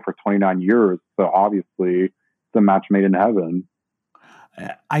my MO for 29 years. So obviously, it's a match made in heaven.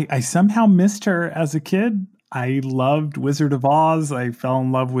 I somehow missed her as a kid. I loved Wizard of Oz. I fell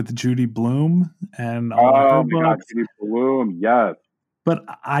in love with Judy Blume and all of her books. Judy Blume, yes. But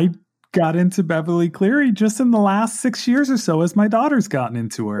I got into Beverly Cleary just in the last 6 years or so as my daughter's gotten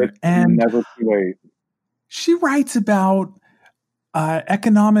into her. It's never too late. She writes about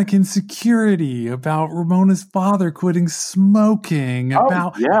economic insecurity, about Ramona's father quitting smoking,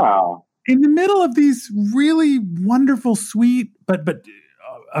 about in the middle of these really wonderful, sweet, but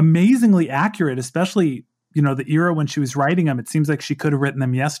amazingly accurate, especially the era when she was writing them. It seems like she could have written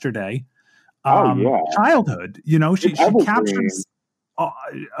them yesterday. Childhood, she captures.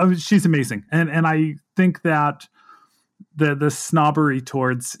 She's amazing, and I think that the snobbery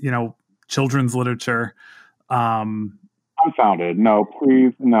towards children's literature. dumbfounded. No,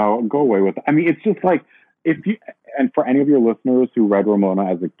 please, no, go away with it. I mean, it's just like if you, and for any of your listeners who read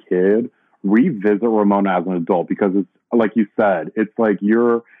Ramona as a kid, revisit Ramona as an adult, because it's like you said, it's like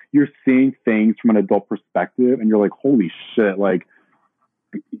you're seeing things from an adult perspective, and you're like, holy shit, like,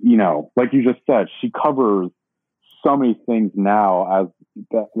 you know, like you just said, she covers so many things now, as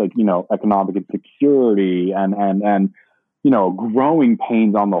that, like, you know, economic insecurity and you know, growing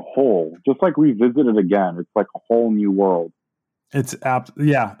pains on the whole. Just like revisit it again, it's like a whole new world. It's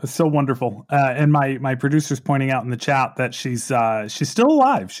it's so wonderful. And my producer's pointing out in the chat that she's still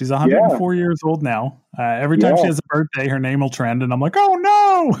alive. She's 104 years old now. Every time she has a birthday, her name will trend, and I'm like, oh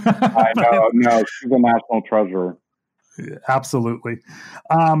no! I know, no, she's a national treasure. Absolutely.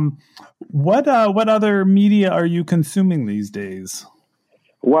 What other media are you consuming these days?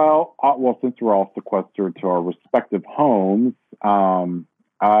 Well, since we're all sequestered to our respective homes,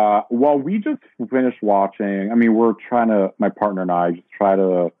 we just finished watching. I mean, my partner and I just try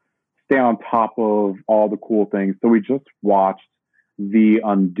to stay on top of all the cool things. So we just watched The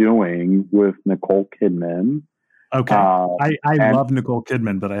Undoing with Nicole Kidman. Okay. I love Nicole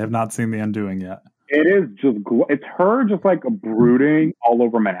Kidman, but I have not seen The Undoing yet. It is just, it's her just like brooding all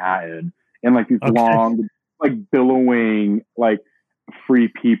over Manhattan in like these long, like billowing, like free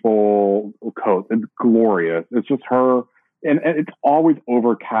people coats. It's glorious. It's just her. And it's always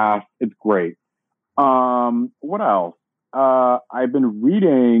overcast. It's great. What else? I've been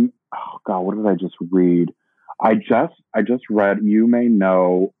reading. Oh God, what did I just read? I just read. You may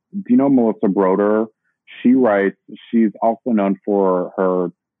know. Do you know Melissa Broder? She writes. She's also known for her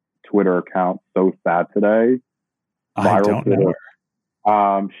Twitter account. So Sad Today. I don't know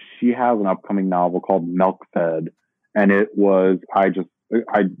her. She has an upcoming novel called Milk Fed, and it was. I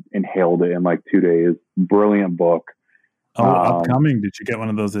inhaled it in like 2 days. Brilliant book. Oh, upcoming. Did you get one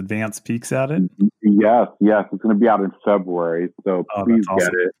of those advanced peeks at it? Yes. It's going to be out in February, so please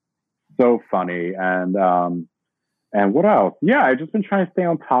get it. So funny. And what else? Yeah, I've just been trying to stay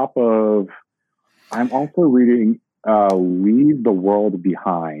on top of. I'm also reading Leave the World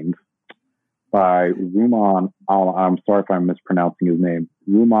Behind by Rumaan Alam. I'm sorry if I'm mispronouncing his name.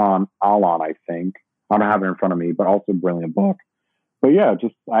 Rumaan Alam, I think. I don't have it in front of me, but also a brilliant book. But yeah,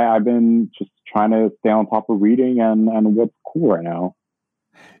 I've been just trying to stay on top of reading and what's cool right now.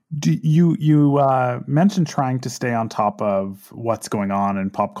 You mentioned trying to stay on top of what's going on in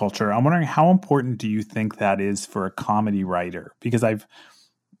pop culture. I'm wondering, how important do you think that is for a comedy writer? Because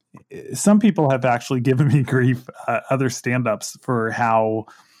some people have actually given me grief, other stand-ups, for how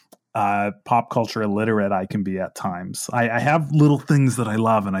pop culture illiterate I can be at times. I have little things that I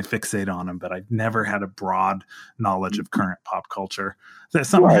love and I fixate on them, but I've never had a broad knowledge of current pop culture. That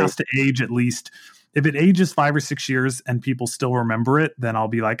something has to age at least. If it ages 5 or 6 years and people still remember it, then I'll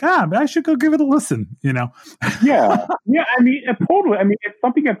be like, I should go give it a listen, you know? Yeah. I mean, totally. I mean, it's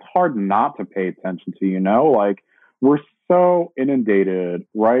something that's hard not to pay attention to, you know? Like, we're so inundated,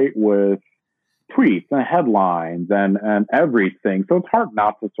 right, with tweets and headlines and everything. So it's hard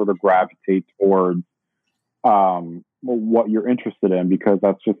not to sort of gravitate towards what you're interested in, because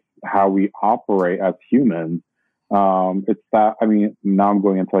that's just how we operate as humans. It's that, I mean, now I'm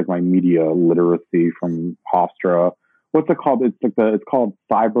going into like my media literacy from Hofstra. What's it called? It's called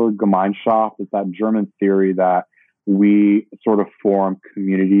Cybergemeinschaft. It's that German theory that we sort of form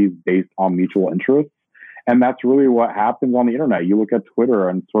communities based on mutual interests. And that's really what happens on the internet. You look at Twitter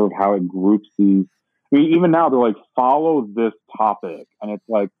and sort of how it groups these. I mean, even now they're like, follow this topic. And it's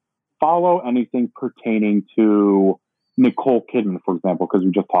like, follow anything pertaining to Nicole Kidman, for example, because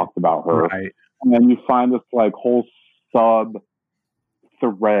we just talked about her. Right. And then you find this like whole sub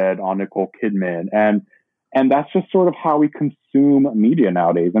thread on Nicole Kidman. And that's just sort of how we consume media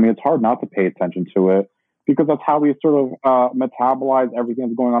nowadays. I mean, it's hard not to pay attention to it, because that's how we sort of metabolize everything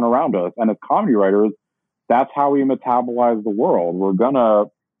that's going on around us. And as comedy writers, that's how we metabolize the world. We're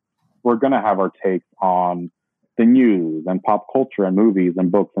gonna have our takes on the news and pop culture and movies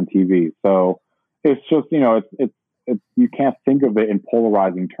and books and TV. So it's just, you know, it's you can't think of it in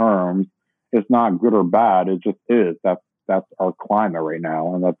polarizing terms. It's not good or bad. It just is. That's our climate right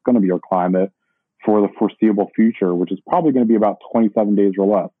now, and that's going to be our climate for the foreseeable future, which is probably going to be about 27 days or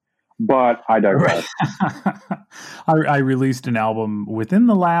less. But I digress. I released an album within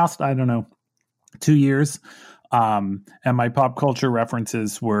the last, 2 years. And my pop culture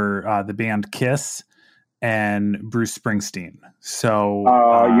references were the band Kiss and Bruce Springsteen. So,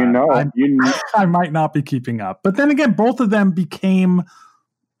 I might not be keeping up. But then again, both of them became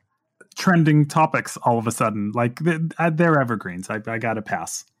trending topics all of a sudden. Like, they're evergreens. I got to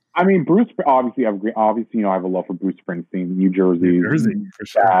pass. I mean, Bruce, obviously, you know, I have a love for Bruce Springsteen, New Jersey, for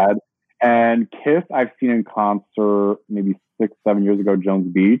sure. dad. And Kiss, I've seen in concert maybe 6-7 years ago,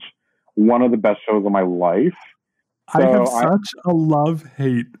 Jones Beach. One of the best shows of my life. I have such a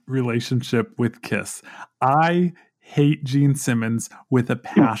love-hate relationship with Kiss. I hate Gene Simmons with a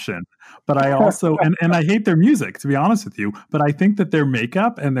passion, but I also, and I hate their music, to be honest with you, but I think that their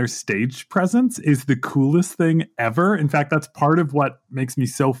makeup and their stage presence is the coolest thing ever. In fact, that's part of what makes me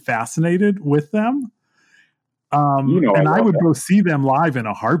so fascinated with them. And I would go see them live in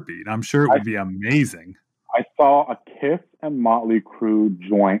a heartbeat. I'm sure it would be amazing. I saw a Kiss and Motley Crue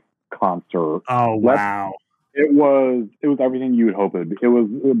joint concert. Oh, wow. It was everything you would hope it would be. It was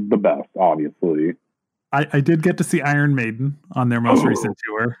the best, obviously. I did get to see Iron Maiden on their most recent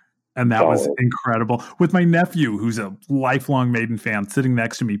tour, and that was incredible. With my nephew, who's a lifelong Maiden fan, sitting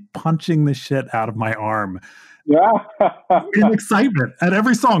next to me, punching the shit out of my arm. Yeah. In excitement at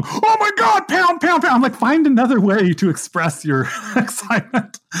every song. Oh my God, pound, pound, pound. I'm like, find another way to express your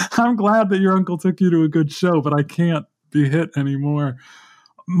excitement. I'm glad that your uncle took you to a good show, but I can't be hit anymore.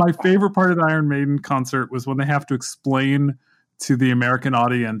 My favorite part of the Iron Maiden concert was when they have to explain to the American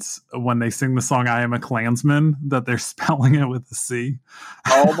audience when they sing the song I Am a Klansman that they're spelling it with a C.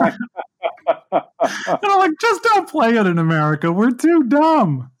 Oh my And I'm like, just don't play it in America. We're too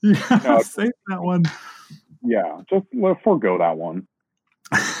dumb. You gotta save that one. Yeah, just forego that one.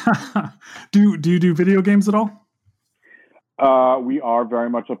 Do you do video games at all? We are very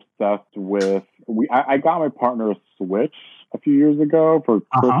much obsessed with. I got my partner a Switch a few years ago for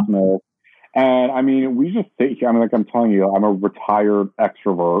Christmas, and I mean, we just sit here. I mean, like I'm telling you, I'm a retired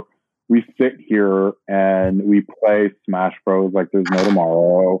extrovert. We sit here and we play Smash Bros. Like there's no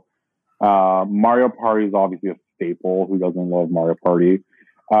tomorrow. Mario Party is obviously a staple. Who doesn't love Mario Party?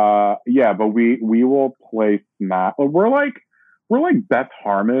 Yeah, but we will play Smash. We're like Beth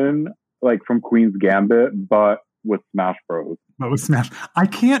Harmon, like from Queen's Gambit, but with Smash Bros. But with Smash, I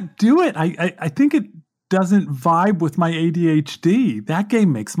can't do it. I think it doesn't vibe with my ADHD. That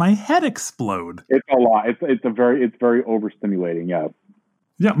game makes my head explode. It's a lot. It's very overstimulating. Yes.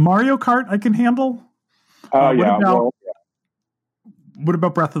 Yeah, Mario Kart I can handle. What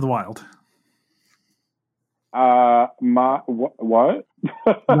about Breath of the Wild? What?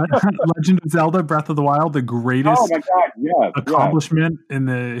 Legend of Zelda: Breath of the Wild, the greatest accomplishment in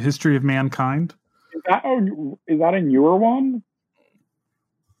the history of mankind. Is that a newer one?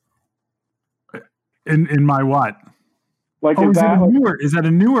 In my what? Like, is that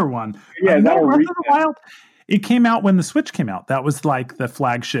a newer one? Yeah, Breath of the Wild. It came out when the Switch came out. That was like the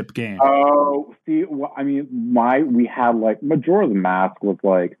flagship game. Oh, see, I mean, we had like Majora's Mask was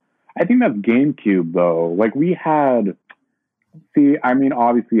like, I think that's GameCube though. Like we had, I mean,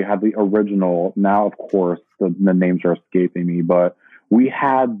 obviously you had the original. Now, of course, the names are escaping me, but we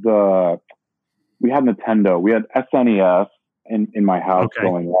had Nintendo. We had SNES in my house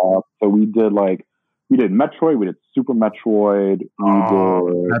growing up. So we did Metroid. We did Super Metroid.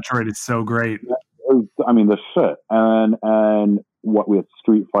 Metroid is so great. The shit. And what we had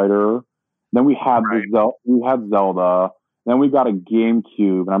Street Fighter. Then we had Zelda. Then we got a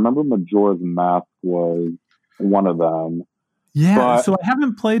GameCube, and I remember Majora's Mask was one of them. Yeah, so I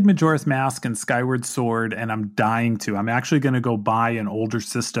haven't played Majora's Mask and Skyward Sword, and I'm dying to. I'm actually going to go buy an older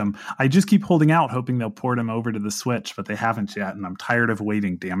system. I just keep holding out, hoping they'll port them over to the Switch, but they haven't yet, and I'm tired of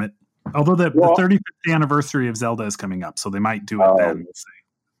waiting, damn it. Although the 35th anniversary of Zelda is coming up, so they might do it then. We'll see.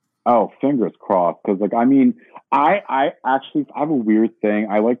 Oh, fingers crossed. Because, I have a weird thing.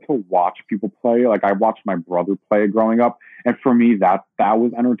 I like to watch people play. Like, I watched my brother play growing up. And for me, that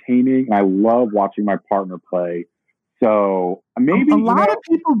was entertaining. And I love watching my partner play. So maybe a lot of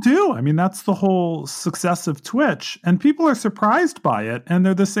people do. I mean, that's the whole success of Twitch. And people are surprised by it. And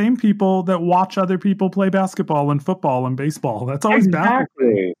they're the same people that watch other people play basketball and football and baseball. That's always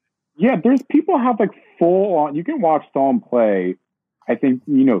exactly. Yeah, there's people have full on. You can watch someone play. I think,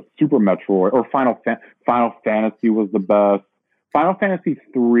 Super Metroid or Final Fantasy was the best. Final Fantasy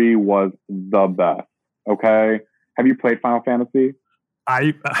 3 was the best. Okay. Have you played Final Fantasy?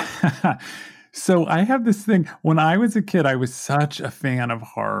 So I have this thing. When I was a kid, I was such a fan of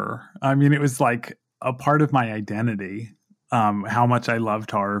horror. I mean, it was like a part of my identity. How much I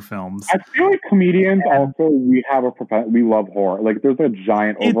loved horror films. I feel like comedians also, we love horror. Like there's a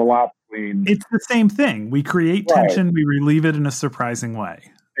giant overlap. It's the same thing. We create tension, we relieve it in a surprising way.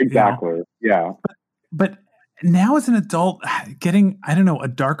 Exactly. Yeah. But now as an adult, getting, a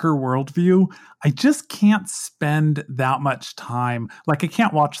darker worldview, I just can't spend that much time. Like I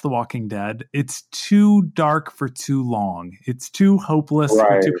can't watch The Walking Dead. It's too dark for too long. It's too hopeless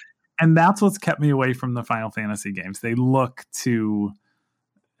for too. And that's what's kept me away from the Final Fantasy games. They look too.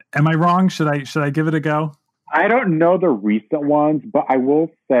 Am I wrong? Should I give it a go? I don't know the recent ones, but I will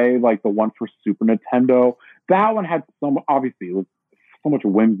say like the one for Super Nintendo, that one had obviously it was so much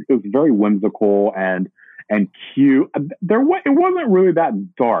it was very whimsical and cute. It wasn't really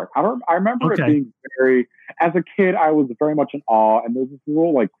that dark. I remember it being very, as a kid, I was very much in awe. And there's this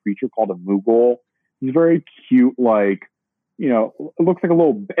little like creature called a Moogle. He's very cute, like, you know, it looks like a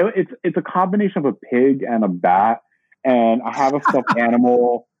little, it's a combination of a pig and a bat. And I have a stuffed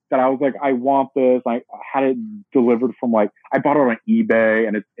animal that I was like, I want this. I had it delivered from I bought it on eBay,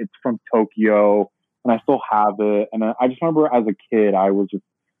 and it's from Tokyo, and I still have it. And I just remember as a kid, I was just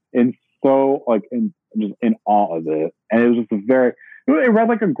in awe of it. And it was just it read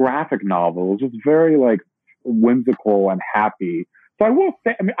like a graphic novel. It was just very like whimsical and happy. So I will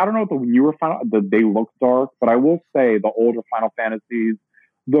say, I mean, I don't know if the newer they look dark, but I will say the older Final Fantasies,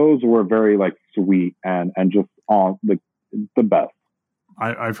 those were very like sweet and just the best.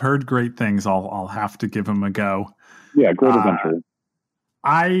 I've heard great things. I'll have to give them a go. Yeah, great adventure.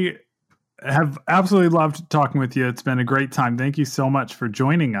 I have absolutely loved talking with you. It's been a great time. Thank you so much for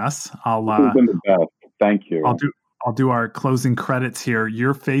joining us. It's been the best. Thank you. I'll do our closing credits here.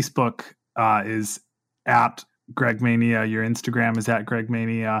 Your Facebook is at Gregmania. Your Instagram is at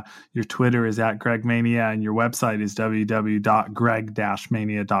Gregmania. Your Twitter is at Gregmania, and your website is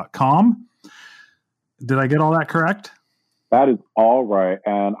www.greg-mania.com. Did I get all that correct? That is all right.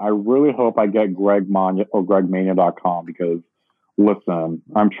 And I really hope I get Gregmania or Gregmania.com because listen,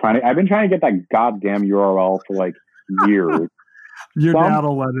 I've been trying to get that goddamn URL for like years. Your dad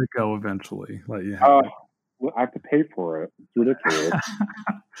will let it go eventually. Let you have it. I have to pay for it. It's ridiculous.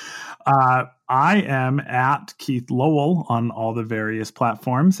 I am at Keith Lowell on all the various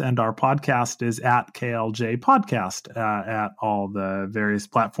platforms, and our podcast is at KLJ Podcast at all the various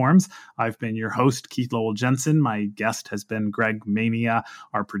platforms. I've been your host, Keith Lowell Jensen. My guest has been Greg Mania.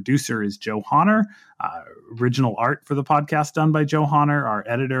 Our producer is Joe Honor. Original art for the podcast done by Joe Honor. Our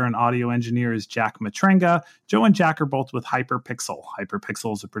editor and audio engineer is Jack Matrenga. Joe and Jack are both with Hyperpixel.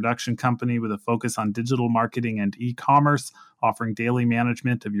 Hyperpixel is a production company with a focus on digital marketing and e-commerce, offering daily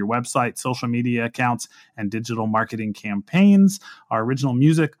management of your website, social media accounts, and digital marketing campaigns. Our original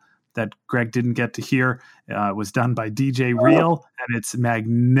music that Greg didn't get to hear was done by DJ Real, and it's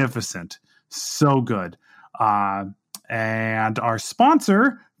magnificent. So good. And our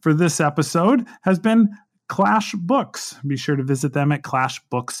sponsor for this episode has been Clash Books. Be sure to visit them at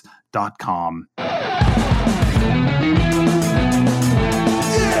clashbooks.com.